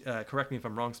first one to correct me if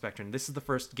I'm wrong, Spectrum. This is the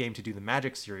first game to do the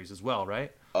Magic series as well,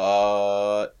 right?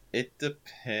 It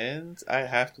depends. I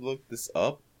have to look this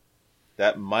up.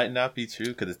 That might not be true,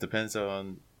 because it depends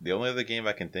on... The only other game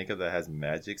I can think of that has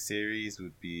Magic series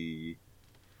would be...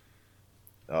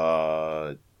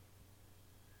 I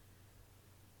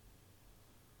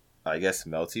guess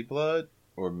Melty Blood?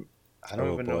 Or... I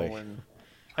don't even know when...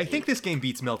 I think this game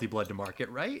beats Melty Blood to market,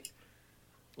 right?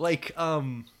 Like,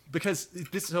 because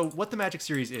this... So what the Magic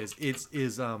series is, it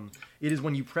is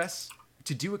when you press...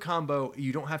 To do a combo,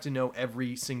 you don't have to know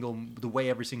the way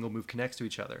every single move connects to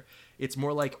each other. It's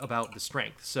more like about the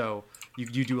strength. So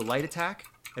you do a light attack,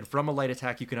 and from a light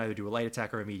attack, you can either do a light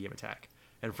attack or a medium attack.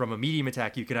 And from a medium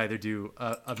attack, you can either do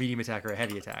a medium attack or a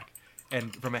heavy attack.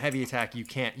 And from a heavy attack, you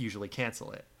can't usually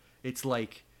cancel it. It's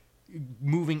like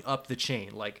moving up the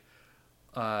chain, like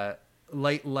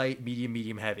light,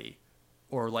 medium, heavy.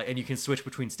 And you can switch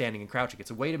between standing and crouching.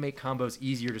 It's a way to make combos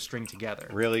easier to string together.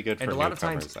 Really good for newcomers. A lot of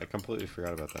times, I completely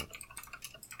forgot about that.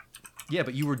 Yeah,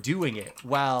 but you were doing it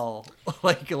while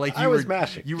like you was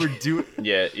mashing. You were doing.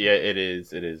 Yeah, it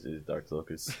is. It is Dark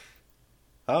Locus.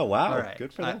 Oh wow! All right.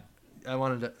 Good for them. I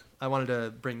wanted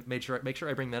to make sure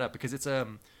I bring that up, because it's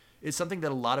something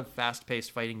that a lot of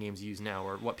fast-paced fighting games use now,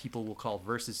 or what people will call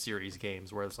versus series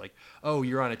games, where it's like, oh,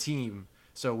 you're on a team.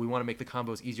 So we want to make the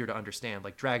combos easier to understand.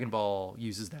 Like Dragon Ball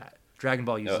uses that. Dragon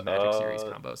Ball uses Magic Series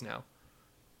combos now.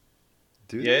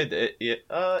 Do they?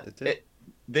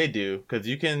 They do, because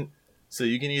you can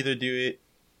either do it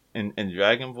in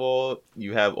Dragon Ball.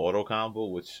 You have auto combo,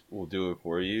 which will do it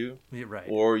for you. Yeah, right.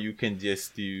 Or you can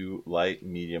just do light,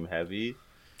 medium, heavy.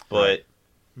 But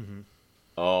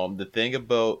the thing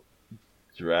about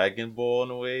Dragon Ball,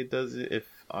 in a way, does it, if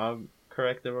I'm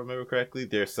correct, if I remember correctly,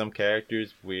 there's some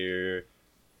characters where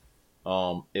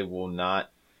it will not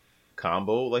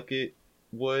combo like it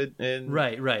would. And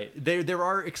right. There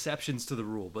are exceptions to the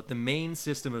rule, but the main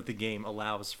system of the game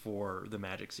allows for the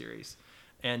Magic series.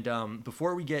 And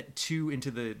before we get too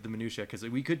into the minutia, because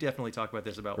we could definitely talk about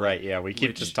this about we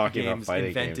keep just talking about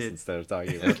fighting games instead of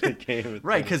talking about the game.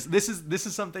 Right, because this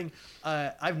is something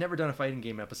I've never done a fighting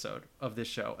game episode of this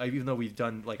show, even though we've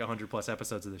done like 100+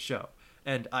 episodes of this show,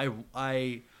 and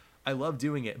I I love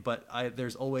doing it, but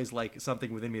there's always like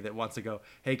something within me that wants to go,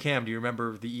 hey Cam, do you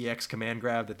remember the EX command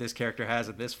grab that this character has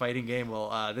in this fighting game?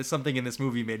 Well, there's something in this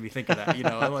movie made me think of that, you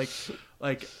know.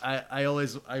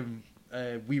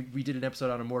 And we did an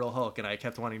episode on Immortal Hulk, and I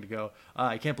kept wanting to go,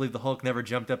 I can't believe the Hulk never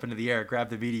jumped up into the air,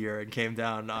 grabbed the meteor, and came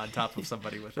down on top of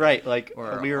somebody with it. Right, like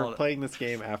we were playing this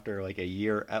game after like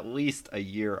at least a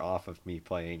year off of me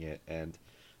playing it, and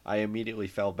I immediately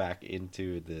fell back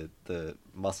into the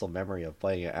muscle memory of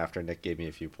playing it after Nick gave me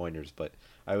a few pointers. But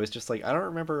I was just like, I don't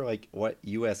remember like what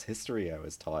U.S. history I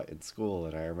was taught in school,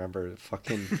 and I remember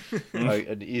fucking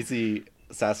an easy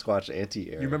Sasquatch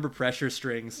anti-air. You remember pressure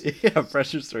strings? Yeah,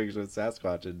 pressure strings with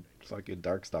Sasquatch and fucking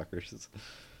Darkstalkers.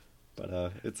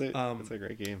 But it's a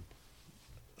great game.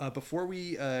 Before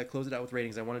we close it out with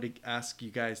ratings, I wanted to ask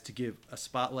you guys to give a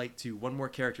spotlight to one more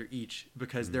character each,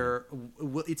 because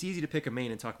it's easy to pick a main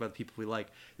and talk about the people we like.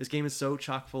 This game is so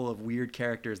chock full of weird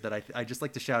characters that I just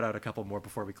like to shout out a couple more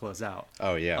before we close out.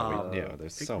 Oh yeah,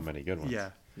 there's so many good ones.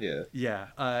 Yeah.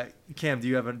 Cam, do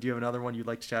you have another one you'd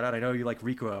like to shout out? I know you like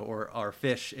Rikuo or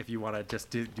Fish, if you want to just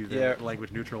do the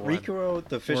language neutral one. Rikuo,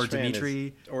 the Fish, or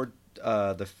Dimitri,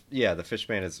 the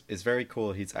Fishman is very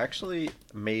cool. He's actually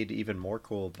made even more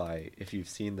cool by, if you've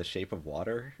seen The Shape of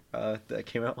Water that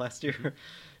came out last year.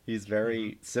 He's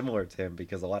very similar to him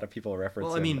because a lot of people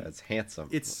reference him as handsome.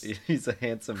 He's a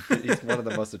handsome. He's one of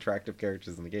the most attractive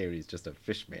characters in the game. He's just a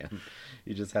fish man.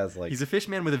 He just has like, he's a fish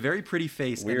man with a very pretty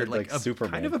face, weird, and like a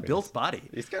Superman kind of a face. Built body.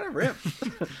 He's kind of ripped.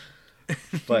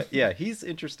 But yeah, he's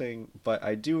interesting. But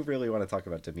I do really want to talk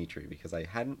about Dimitri because I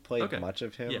hadn't played much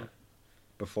of him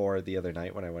before the other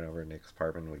night when I went over to Nick's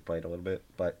apartment and we played a little bit.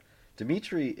 But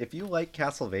Dimitri, if you like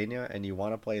Castlevania and you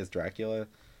want to play as Dracula,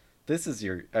 this is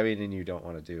your. I mean, and you don't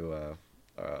want to do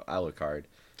Alucard.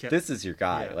 This is your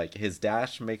guy. Yeah. Like his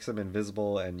dash makes him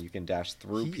invisible, and you can dash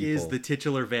through people. He is the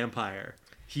titular vampire.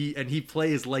 He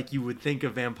plays like you would think a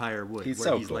vampire would. He's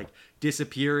where he's cool. Like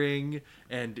disappearing,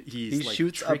 and he like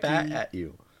shoots tricky. a bat at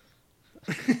you.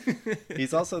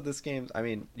 He's also this game. I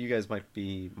mean, you guys might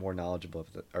be more knowledgeable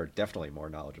or definitely more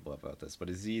knowledgeable about this.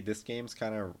 But is he this game's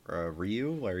kind of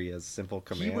Ryu, where he has simple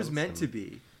commands? He was meant to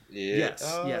be. Yeah.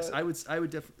 Yes, I would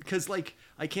definitely, because like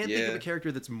I can't think of a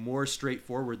character that's more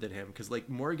straightforward than him, because like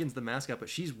Morrigan's the mascot, but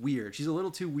she's weird. She's a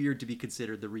little too weird to be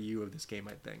considered the Ryu of this game.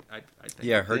 I think.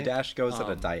 Yeah, her dash goes at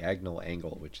a diagonal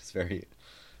angle, which is very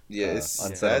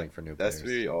unsettling for new players. That's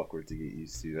very awkward to get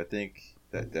used to. I think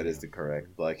that is the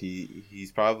correct. Like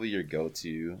he's probably your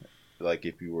go-to, like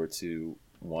if you were to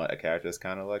want a character that's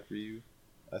kind of like Ryu,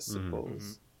 I suppose.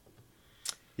 Mm-hmm.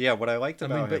 Yeah, what I liked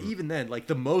about him... But even then, like,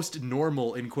 the most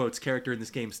normal, in quotes, character in this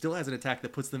game still has an attack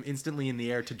that puts them instantly in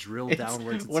the air to drill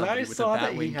downwards at somebody with a Batwing cape. When I saw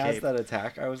that he has that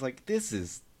attack, I was like, this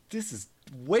is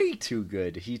way too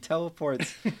good. He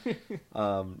teleports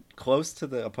close to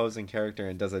the opposing character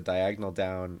and does a diagonal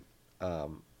down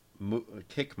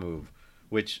kick move,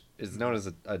 which is known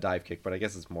as a dive kick, but I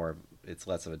guess it's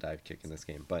less of a dive kick in this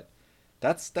game. But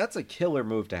that's a killer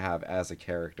move to have as a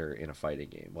character in a fighting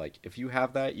game. Like, if you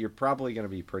have that, you're probably going to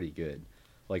be pretty good.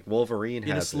 Like, Wolverine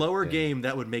has in a slower game,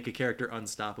 that would make a character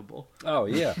unstoppable. Oh,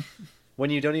 yeah.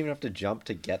 When you don't even have to jump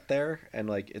to get there, and,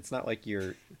 like, it's not like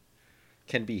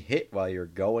can be hit while you're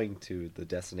going to the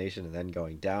destination and then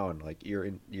going down. Like, you're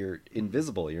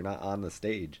invisible. You're not on the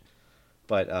stage.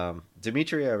 But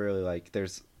Dimitri, I really like.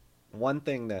 There's one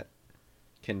thing that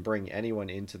can bring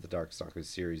anyone into the Darkstalkers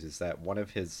series is that one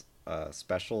of his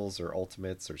specials or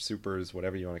ultimates or supers,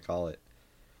 whatever you want to call it,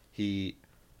 he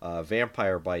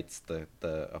vampire bites the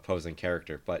opposing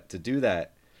character. But to do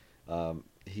that,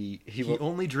 he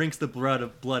only drinks the blood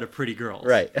of pretty girls.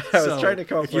 Right. I was trying to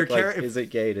come up with is it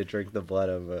gay to drink the blood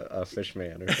of a fish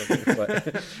man or something?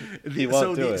 But he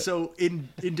won't do it. So in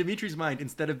Dimitri's mind,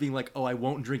 instead of being like, oh, I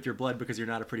won't drink your blood because you're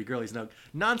not a pretty girl, he's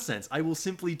nonsense. I will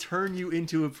simply turn you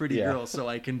into a pretty girl so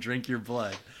I can drink your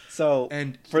blood. So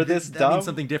that means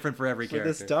something different for every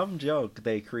character. For this dumb joke,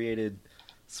 they created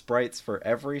sprites for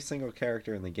every single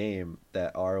character in the game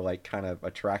that are like kind of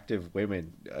attractive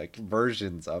women, like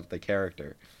versions of the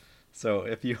character. So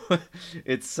if you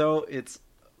it's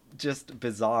just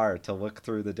bizarre to look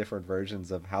through the different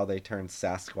versions of how they turn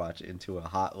Sasquatch into a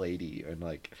hot lady and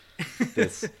like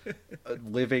this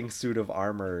living suit of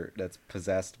armor that's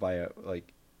possessed by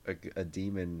a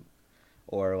demon,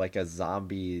 or like a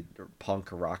zombie punk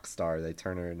rock star. They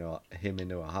turn him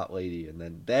into a hot lady, and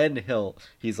then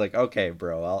he's like, okay,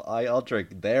 bro, I'll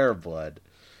drink their blood.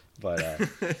 But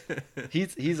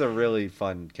he's a really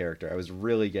fun character. I was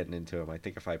really getting into him. I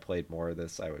think if I played more of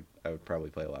this, I would probably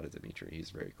play a lot of Dimitri.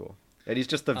 He's very cool. And he's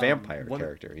just a vampire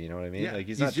character, you know what I mean? Yeah, like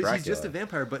he's not Dracula. He's just a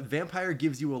vampire, but vampire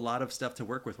gives you a lot of stuff to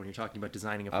work with when you're talking about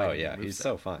designing a fight. Oh yeah, he's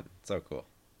so fun, so cool.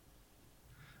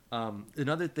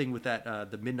 Another thing with that,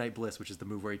 the Midnight Bliss, which is the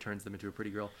move where he turns them into a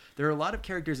pretty girl. There are a lot of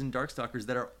characters in Darkstalkers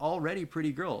that are already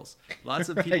pretty girls. Lots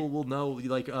of people will know,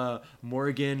 like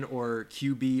Morrigan or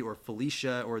QB or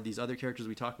Felicia or these other characters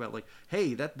we talk about. Like,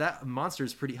 hey, that monster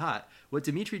is pretty hot. What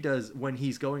Dimitri does when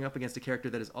he's going up against a character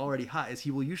that is already hot is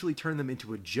he will usually turn them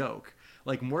into a joke.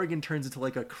 Like Morrigan turns into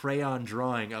like a crayon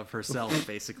drawing of herself,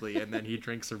 basically, and then he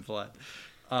drinks her blood.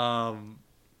 I'll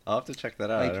have to check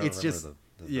that out. Like, I don't it's remember just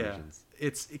the versions.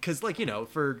 It's because, like, you know,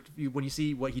 when you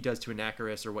see what he does to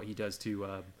Anakaris or what he does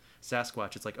to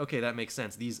Sasquatch, it's like, okay, that makes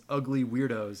sense. These ugly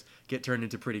weirdos get turned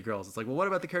into pretty girls. It's like, well, what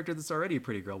about the character that's already a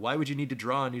pretty girl? Why would you need to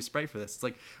draw a new sprite for this? It's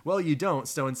like, well, you don't.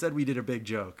 So instead, we did a big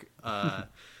joke. Yeah,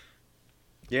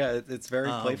 it's a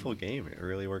very playful game. It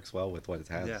really works well with what it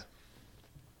has.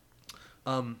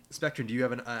 Yeah. Spectrum, do you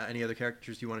have any other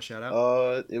characters you want to shout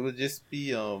out? It would just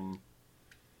be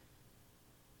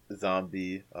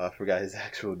Zombie. I forgot his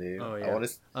actual name. Oh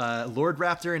yeah. Lord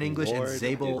Raptor in English and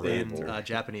Zabel in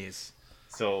Japanese.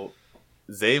 So,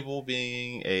 Zabel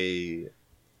being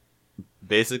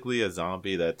basically a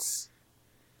zombie that's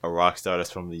a rock star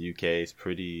that's from the UK is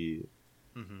pretty.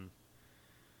 Mm-hmm.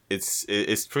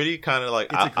 It's pretty kind of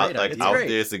like out there.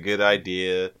 It's a good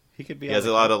idea. He has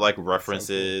a lot of like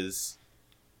references.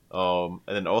 So cool.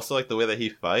 And then also like the way that he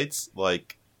fights,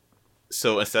 like,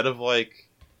 so instead of like.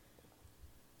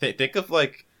 Think of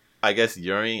like, I guess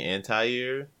Yuri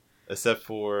Anti-Year, except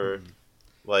for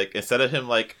like instead of him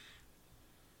like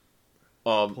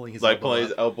pulling his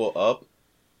elbow up,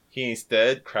 he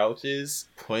instead crouches,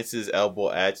 points his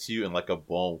elbow at you, and like a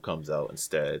bone comes out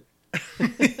instead.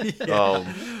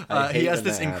 He has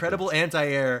this incredible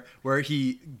anti-air where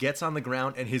he gets on the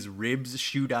ground and his ribs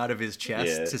shoot out of his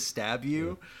chest to stab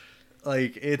you.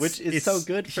 Like which is so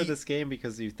good for this game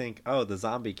because you think, oh, the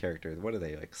zombie characters, what are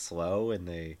they, like slow and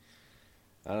they?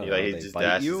 I don't know. He just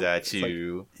dashes at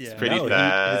you. It's pretty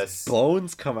fast. His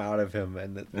bones come out of him,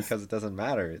 and because it doesn't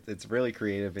matter, it's really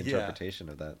creative interpretation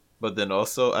of that. But then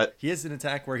also, he has an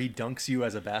attack where he dunks you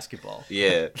as a basketball.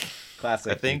 Yeah,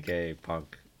 classic. I think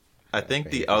punk. I think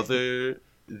the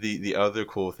other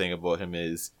cool thing about him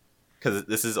is because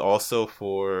this is also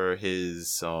for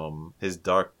his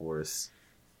Dark Force.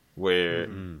 Where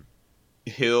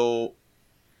he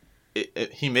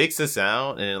makes a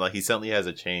sound and like he suddenly has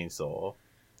a chainsaw,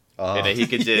 and then he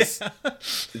can just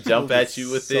jump at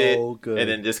you with it, and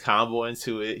then just combo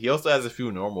into it. He also has a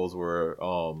few normals where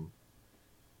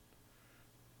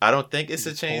I don't think it's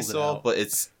a chainsaw, but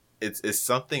it's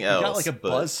something else. He got like a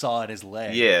buzzsaw in his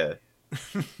leg. Yeah,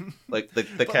 like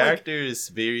the character is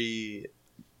very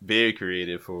very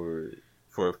creative for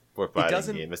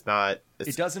fighting game.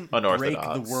 It doesn't break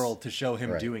the world to show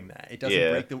him doing that. It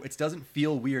doesn't it doesn't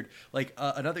feel weird. Like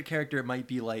another character, it might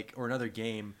be like, or another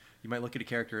game, you might look at a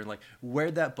character and like,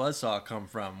 where'd that buzzsaw come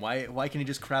from? Why can he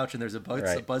just crouch and there's a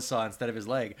buzzsaw instead of his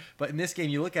leg? But in this game,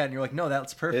 you look at it and you're like, no,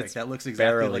 that's perfect. That looks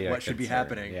exactly like what should be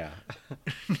happening. Yeah.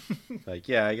 Like,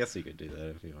 yeah, I guess you could do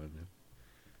that if you wanted to.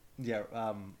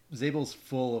 Yeah, Zabel's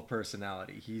full of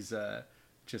personality. He's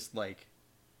just like.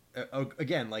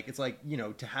 Again, like it's like, you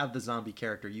know, to have the zombie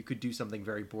character, you could do something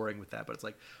very boring with that, but it's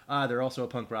like, they're also a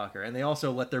punk rocker, and they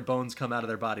also let their bones come out of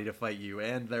their body to fight you,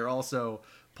 and they're also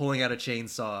pulling out a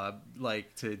chainsaw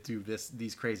like to do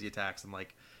these crazy attacks, and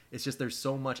like it's just there's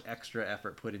so much extra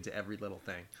effort put into every little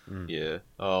thing. Yeah.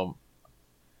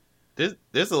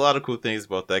 There's a lot of cool things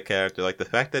about that character, like the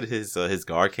fact that his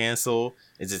guard cancel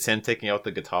is just him taking out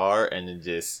the guitar and then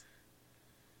just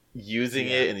using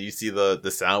it, and you see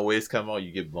the sound waves come out, you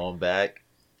get blown back.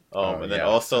 And then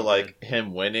also like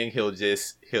him winning, he'll do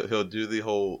the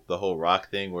whole rock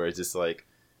thing where it's just like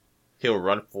he'll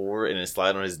run forward and then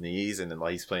slide on his knees, and then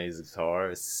like he's playing his guitar.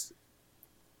 It's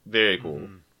very cool.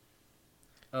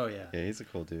 Oh yeah, he's a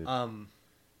cool dude.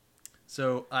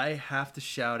 So I have to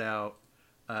shout out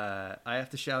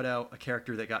a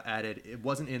character that got added. It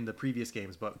wasn't in the previous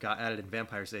games, but got added in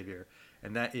Vampire Savior,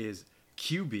 and that is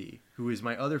QB, who is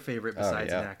my other favorite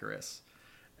besides Anakaris.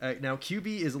 Now,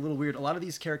 QB is a little weird. A lot of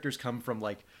these characters come from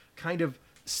like kind of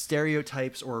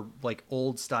stereotypes or like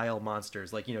old style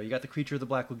monsters. Like, you know, you got the Creature of the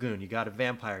Black Lagoon, you got a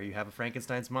vampire, you have a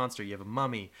Frankenstein's monster, you have a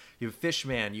mummy, you have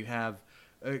Fishman, you have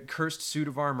a cursed suit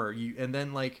of armor, and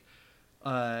then like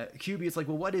QB, it's like,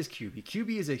 well, what is QB?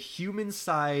 QB is a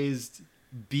human-sized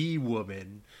bee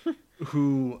woman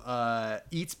who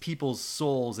eats people's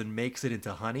souls and makes it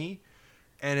into honey.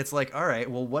 And it's like, all right,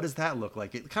 well, what does that look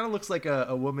like? It kind of looks like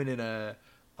a woman in a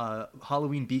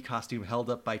Halloween bee costume held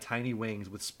up by tiny wings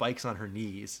with spikes on her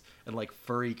knees and like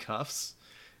furry cuffs.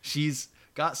 She's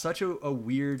got such a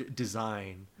weird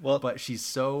design, but she's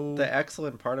so... The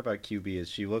excellent part about QB is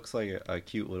she looks like a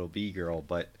cute little bee girl,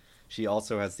 but she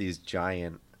also has these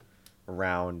giant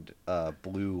round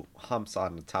blue humps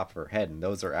on the top of her head, and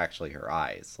those are actually her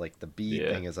eyes. Like the bee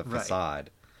thing is a facade.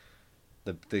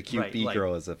 The cute bee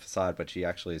girl is a facade, but she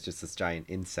actually is just this giant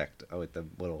insect with the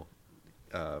little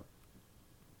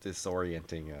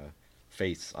disorienting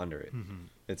face under it. Mm-hmm.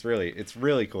 It's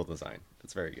really cool design.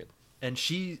 It's very good. And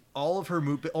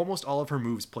almost all of her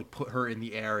moves like put her in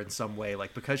the air in some way.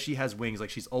 Like because she has wings, like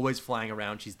she's always flying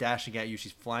around. She's dashing at you.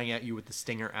 She's flying at you with the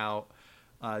stinger out.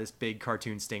 This big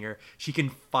cartoon stinger. She can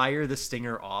fire the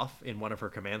stinger off in one of her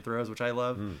command throws, which I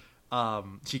love.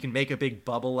 She can make a big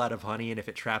bubble out of honey, and if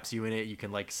it traps you in it, you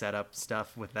can like set up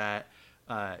stuff with that.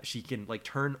 She can like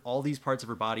turn all these parts of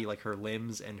her body, like her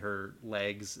limbs and her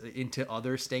legs, into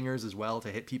other stingers as well to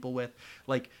hit people with.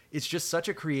 Like it's just such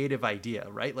a creative idea,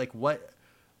 right? Like what,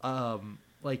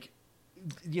 like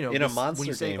you know, in a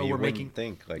monster game, you wouldn't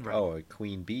think like a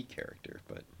queen bee character,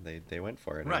 but they went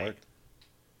for it. And it worked.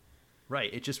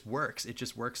 Right, it just works. It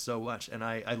just works so much, and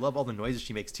I love all the noises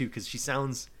she makes too, because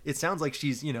it sounds like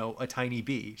she's a tiny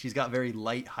bee. She's got very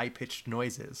light, high pitched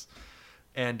noises.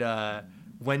 And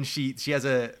when she has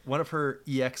one of her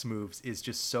EX moves is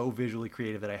just so visually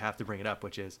creative that I have to bring it up,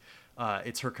 which is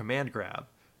it's her command grab,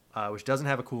 which doesn't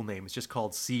have a cool name. It's just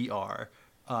called CR.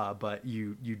 But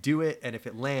you do it, and if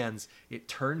it lands, it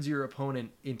turns your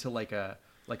opponent into like a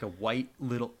white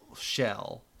little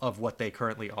shell of what they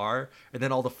currently are, and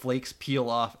then all the flakes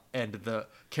peel off, and the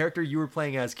character you were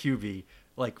playing as, QB,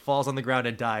 like falls on the ground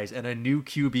and dies, and a new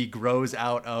QB grows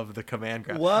out of the command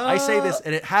grab. What? I say this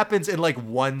and it happens in like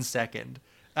 1 second.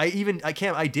 I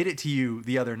did it to you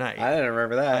the other night. I didn't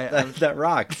remember that. That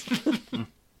rocks.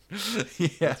 Yeah,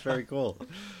 that's very cool.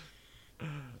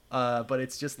 But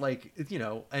it's just like,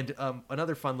 and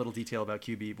another fun little detail about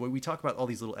QB, we talk about all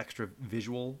these little extra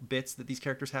visual bits that these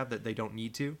characters have that they don't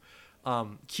need to.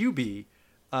 QB,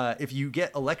 if you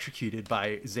get electrocuted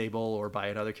by Zabel or by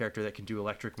another character that can do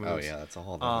electric moves. Oh yeah, that's a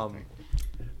whole other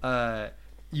thing.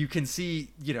 You can see,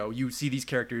 you see these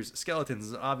characters,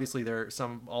 skeletons. Obviously,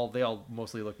 they all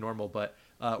mostly look normal, but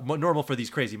normal for these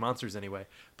crazy monsters anyway.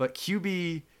 But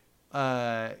QB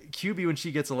when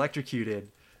she gets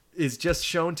electrocuted, is just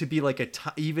shown to be like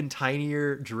even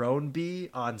tinier drone bee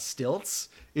on stilts.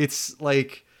 It's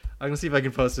like, I'm gonna see if I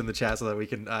can post it in the chat so that we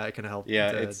can help.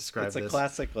 Yeah, describe it's a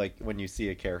classic, like when you see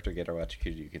a character get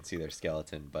electrocuted, you can see their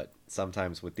skeleton. But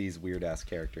sometimes with these weird ass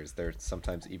characters, they're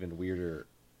sometimes even weirder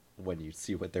when you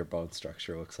see what their bone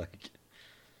structure looks like.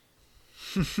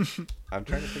 I'm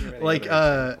trying to figure out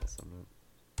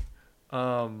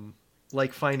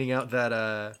like finding out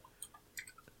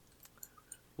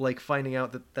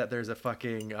that that there's a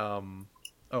fucking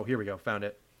oh, here we go, found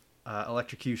it.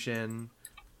 Electrocution.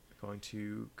 I'm going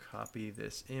to copy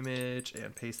this image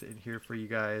and paste it in here for you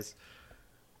guys.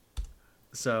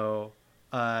 So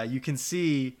you can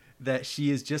see that she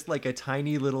is just like a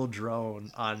tiny little drone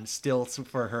on stilts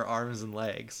for her arms and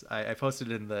legs. I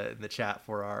posted it in the chat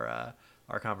for our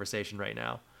conversation right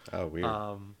now. Oh, weird.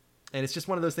 And it's just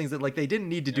one of those things that like they didn't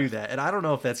need to do that. And I don't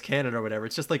know if that's canon or whatever.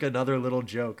 It's just like another little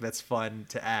joke that's fun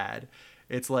to add.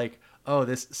 It's like, oh,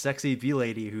 this sexy bee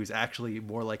lady who's actually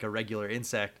more like a regular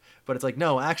insect. But it's like,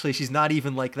 no, actually, she's not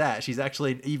even like that. She's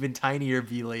actually an even tinier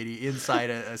bee lady inside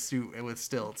a suit with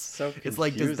stilts. So confusing. It's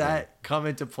like, does that come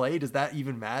into play? Does that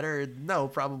even matter? No,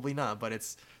 probably not. But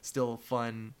it's still a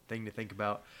fun thing to think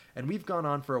about. And we've gone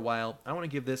on for a while. I want to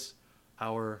give this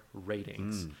our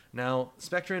ratings. Now,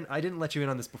 Spectrin, I didn't let you in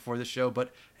on this before the show,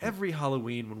 but every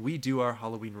Halloween, when we do our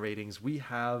Halloween ratings, we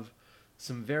have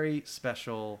some very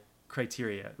special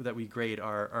criteria that we grade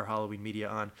our Halloween media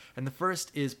on. And the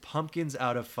first is pumpkins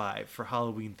out of 5 for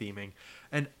Halloween theming.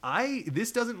 And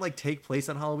this doesn't like take place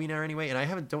on Halloween or anyway, and I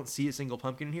don't see a single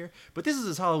pumpkin in here, but this is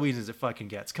as Halloween as it fucking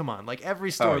gets. Come on, like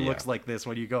every store looks like this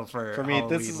when you go for me,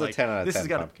 Halloween. This is a 10 out of 10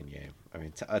 pumpkin game. I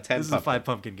mean, a 10 This is a 5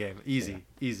 pumpkin game. Easy.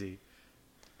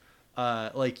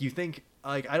 Like you think,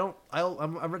 like I'm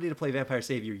ready to play Vampire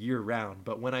Savior year round,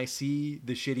 but when I see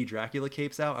the shitty Dracula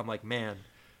capes out, I'm like, man,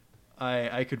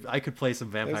 I could play some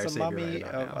Vampire There's a Savior mummy,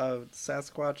 right about now.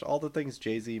 Sasquatch, all the things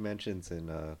Jay-Z mentions in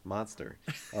Monster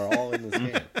are all in this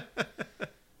game.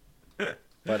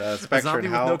 But Spectrin, a zombie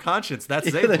with no conscience. That's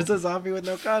Zabel. There's a zombie with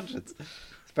no conscience.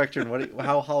 Spectrin,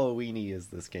 how Halloween-y is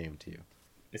this game to you?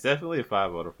 It's definitely a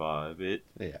 5 out of 5. It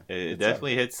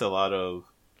definitely hits a lot of.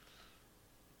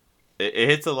 it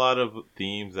hits a lot of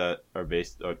themes that are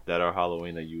that are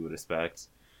Halloween that you would expect.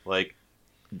 Like,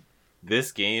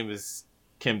 this game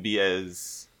can be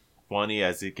as funny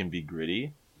as it can be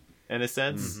gritty, in a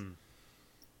sense. Mm-hmm.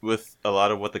 With a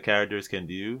lot of what the characters can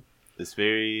do, it's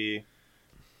very.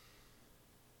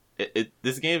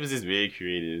 This game is just very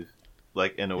creative,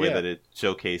 like in a way that it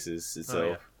showcases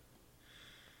itself. Oh,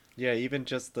 yeah, even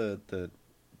just the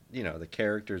the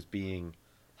characters being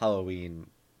Halloween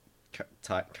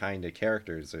kind of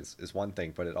characters is one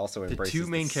thing, but it also embraces the two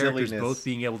main characters both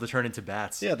being able to turn into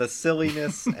bats. Yeah, the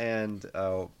silliness and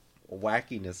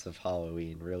wackiness of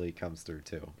Halloween really comes through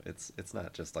too. It's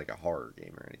not just like a horror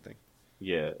game or anything.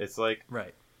 Yeah, it's like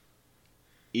right.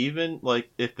 Even like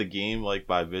if the game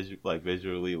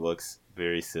visually looks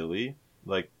very silly,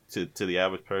 like to the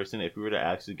average person, if we were to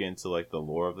actually get into like the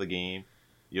lore of the game,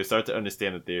 you'll start to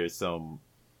understand that there's some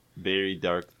very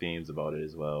dark themes about it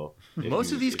as well.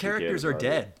 Most of these characters are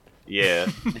dead. Yeah,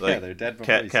 yeah, they're dead.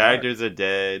 Characters are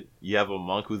dead. You have a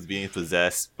monk who's being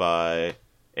possessed by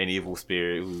an evil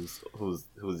spirit who's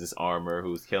this armor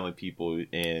who's killing people,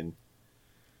 and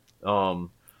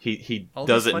he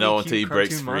doesn't know until he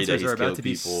breaks free that he's killed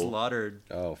people. Slaughtered.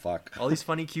 Oh fuck! All these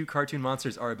funny, cute cartoon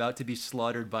monsters are about to be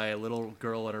slaughtered by a little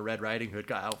girl in a Red Riding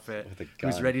Hood outfit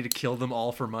who's ready to kill them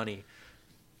all for money.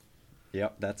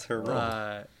 Yep, that's her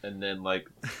role. And then like,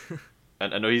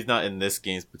 and I know he's not in this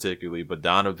game particularly, but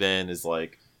Donovan is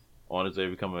like on his way to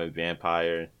becoming a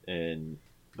vampire, and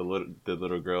the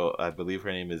little girl, I believe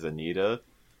her name is Anita,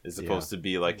 is supposed to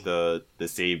be like the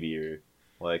savior.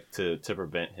 Like to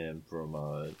prevent him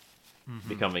from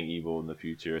becoming evil in the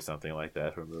future or something like that,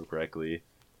 if I remember correctly.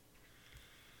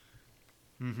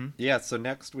 Mm-hmm. Yeah. So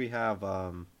next we have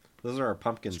those are our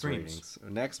pumpkins ratings.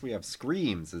 Next we have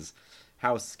Screams. Is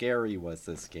how scary was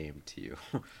this game to you?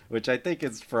 Which I think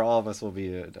is for all of us will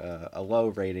be a low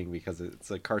rating because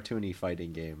it's a cartoony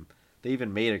fighting game. They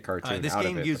even made a cartoon out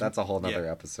of it, but that's a whole nother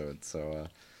episode. So.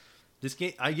 This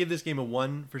game, I give this game a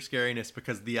 1 for scariness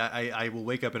because I will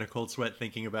wake up in a cold sweat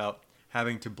thinking about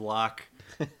having to block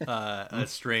a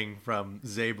string from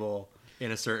Zabel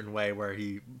in a certain way where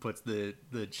he puts the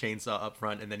chainsaw up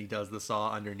front and then he does the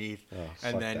saw underneath,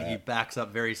 and then he backs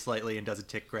up very slightly and does a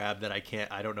tick grab that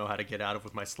I don't know how to get out of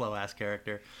with my slow ass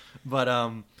character, but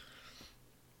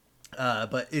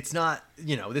it's not,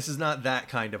 this is not that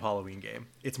kind of Halloween game.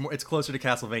 It's closer to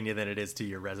Castlevania than it is to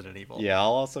your Resident Evil. Yeah,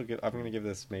 I'm going to give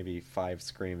this maybe 5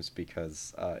 Screams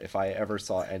because if I ever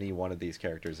saw any one of these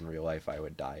characters in real life, I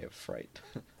would die of fright.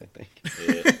 I think.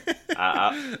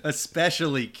 Yeah.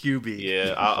 Especially QB.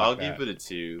 Yeah, I'll give it a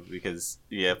 2 because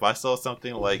if I saw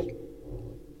something like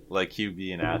QB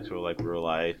in actual like real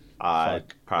life, I'd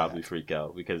probably freak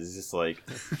out because it's just like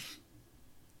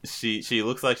she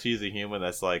looks like she's a human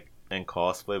that's like in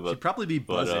cosplay, but she'd probably be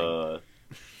buzzing.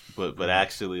 But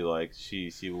actually, like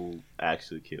she will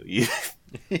actually kill you.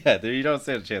 Yeah, you don't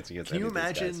stand a chance against. Can you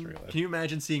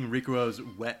imagine seeing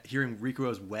hearing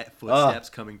Rikuo's wet footsteps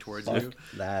coming towards you?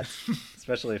 That,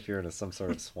 especially if you're in some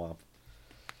sort of swamp.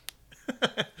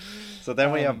 So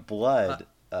then we have blood.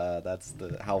 That's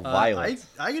how violent.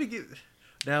 I gotta give.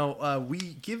 Now we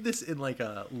give this in like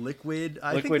a liquid.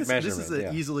 I think this is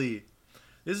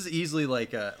This is easily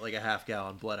like a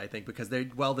half-gallon blood, I think, because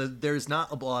there's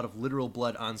not a lot of literal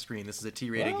blood on screen. This is a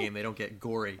T-rated game; they don't get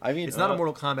gory. I mean, it's not a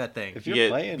Mortal Kombat thing. If you're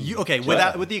playing,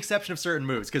 with the exception of certain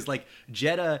moves, because like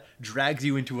Jeddah drags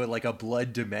you into a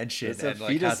blood dimension and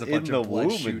like has a bunch of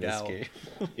blood shoot out.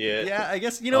 Yeah, I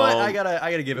guess what? I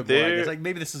gotta give it blood. It's like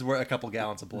maybe this is worth a couple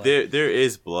gallons of blood. There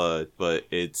is blood, but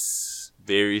it's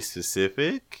very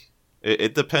specific.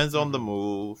 It depends on the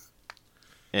move.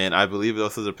 And I believe it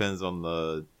also depends on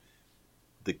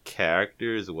the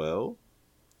character as well.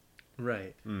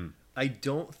 Right. I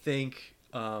don't think...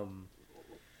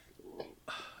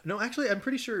 No, actually, I'm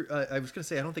pretty sure... I was going to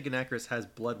say, I don't think Anacris has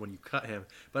blood when you cut him.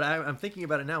 But I'm thinking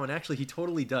about it now, and actually, he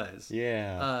totally does.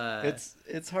 Yeah.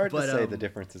 It's hard to say the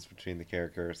differences between the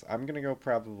characters. I'm going to go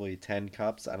probably 10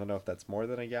 cups. I don't know if that's more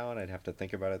than a gallon. I'd have to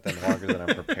think about it then longer than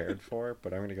I'm prepared for.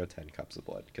 But I'm going to go 10 cups of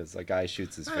blood, because a guy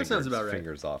shoots his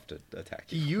fingers off to attack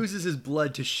you. He uses his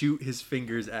blood to shoot his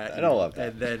fingers at you. I don't love that.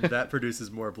 And then that produces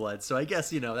more blood. So I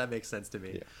guess, that makes sense to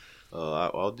me. Yeah.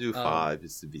 I'll do 5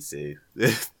 just to be safe.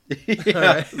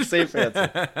 Yeah, safe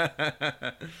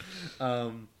answer.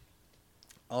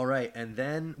 All right, and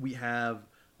then we have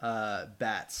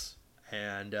bats,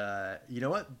 and you know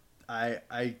what?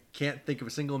 I can't think of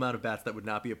a single amount of bats that would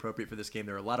not be appropriate for this game.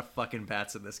 There are a lot of fucking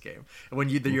bats in this game, and when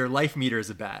your life meter is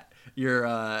a bat,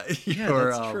 that's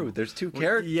true. There's 2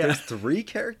 characters. Yeah. There's 3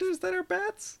 characters that are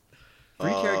bats.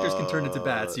 3 characters can turn into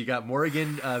bats. You got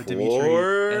Morrigan,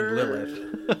 Dimitri, and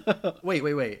Lilith.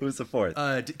 Wait. Who's the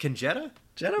 4th? Can Jeddah?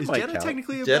 Jeddah might count.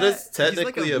 Technically a Jeddah's bat?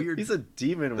 technically He's a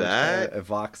demon bat?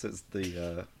 Which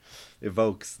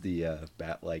evokes the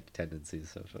bat-like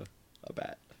tendencies of a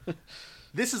bat.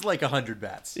 This is like 100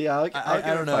 bats. Yeah,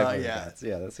 I don't know. Bats.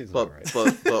 Yeah, that seems about right.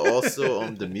 But also,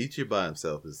 Dimitri by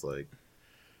himself is like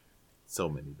so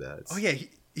many bats. Oh yeah,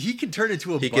 he can turn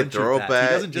into a bunch can throw of bats. Bat,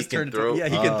 he doesn't just turn into. Yeah,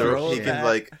 he can throw. He can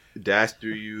like dash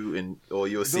through you, and all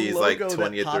you'll see is like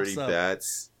 20 or 30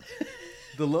 bats.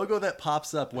 The logo that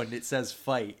pops up when it says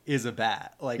 "fight" is a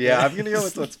bat. Like, yeah, I'm gonna go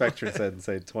with what Spectrum said and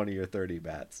say 20 or 30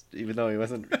 bats, even though he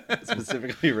wasn't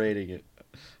specifically rating it.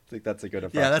 I think that's a good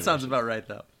approximation. Yeah, that sounds about right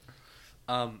though.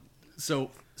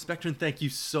 So Spectrum, thank you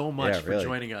so much for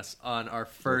joining us on our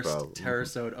first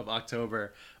Terrasode of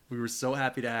October. We were so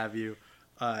happy to have you.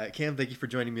 Cam, thank you for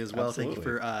joining me as well. Absolutely.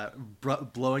 Thank you for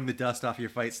blowing the dust off your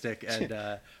fight stick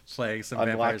and playing some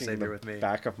Vampire Savior with me.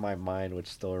 Back of my mind, which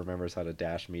still remembers how to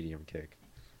dash medium kick.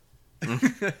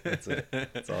 That's it.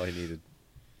 That's all I needed.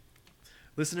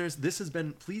 Listeners, this has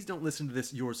been Please Don't Listen to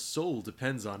This, Your Soul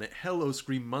Depends on It. Hello,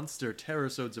 Scream Monster,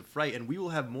 Terrasodes of Fright, and we will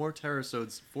have more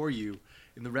Terrasodes for you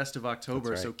in the rest of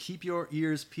October, so keep your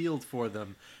ears peeled for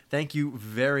them. Thank you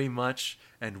very much,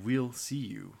 and we'll see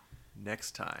you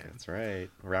next time. That's right.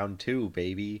 Round 2,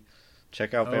 baby.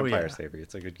 Check out Vampire Savior.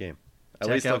 It's a good game. At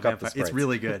least look up the sprites. It's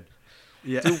really good.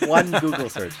 Yeah. Do one Google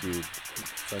search, you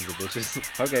sons of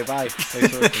bitches. Okay, bye.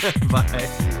 Thanks for listening.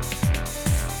 Bye.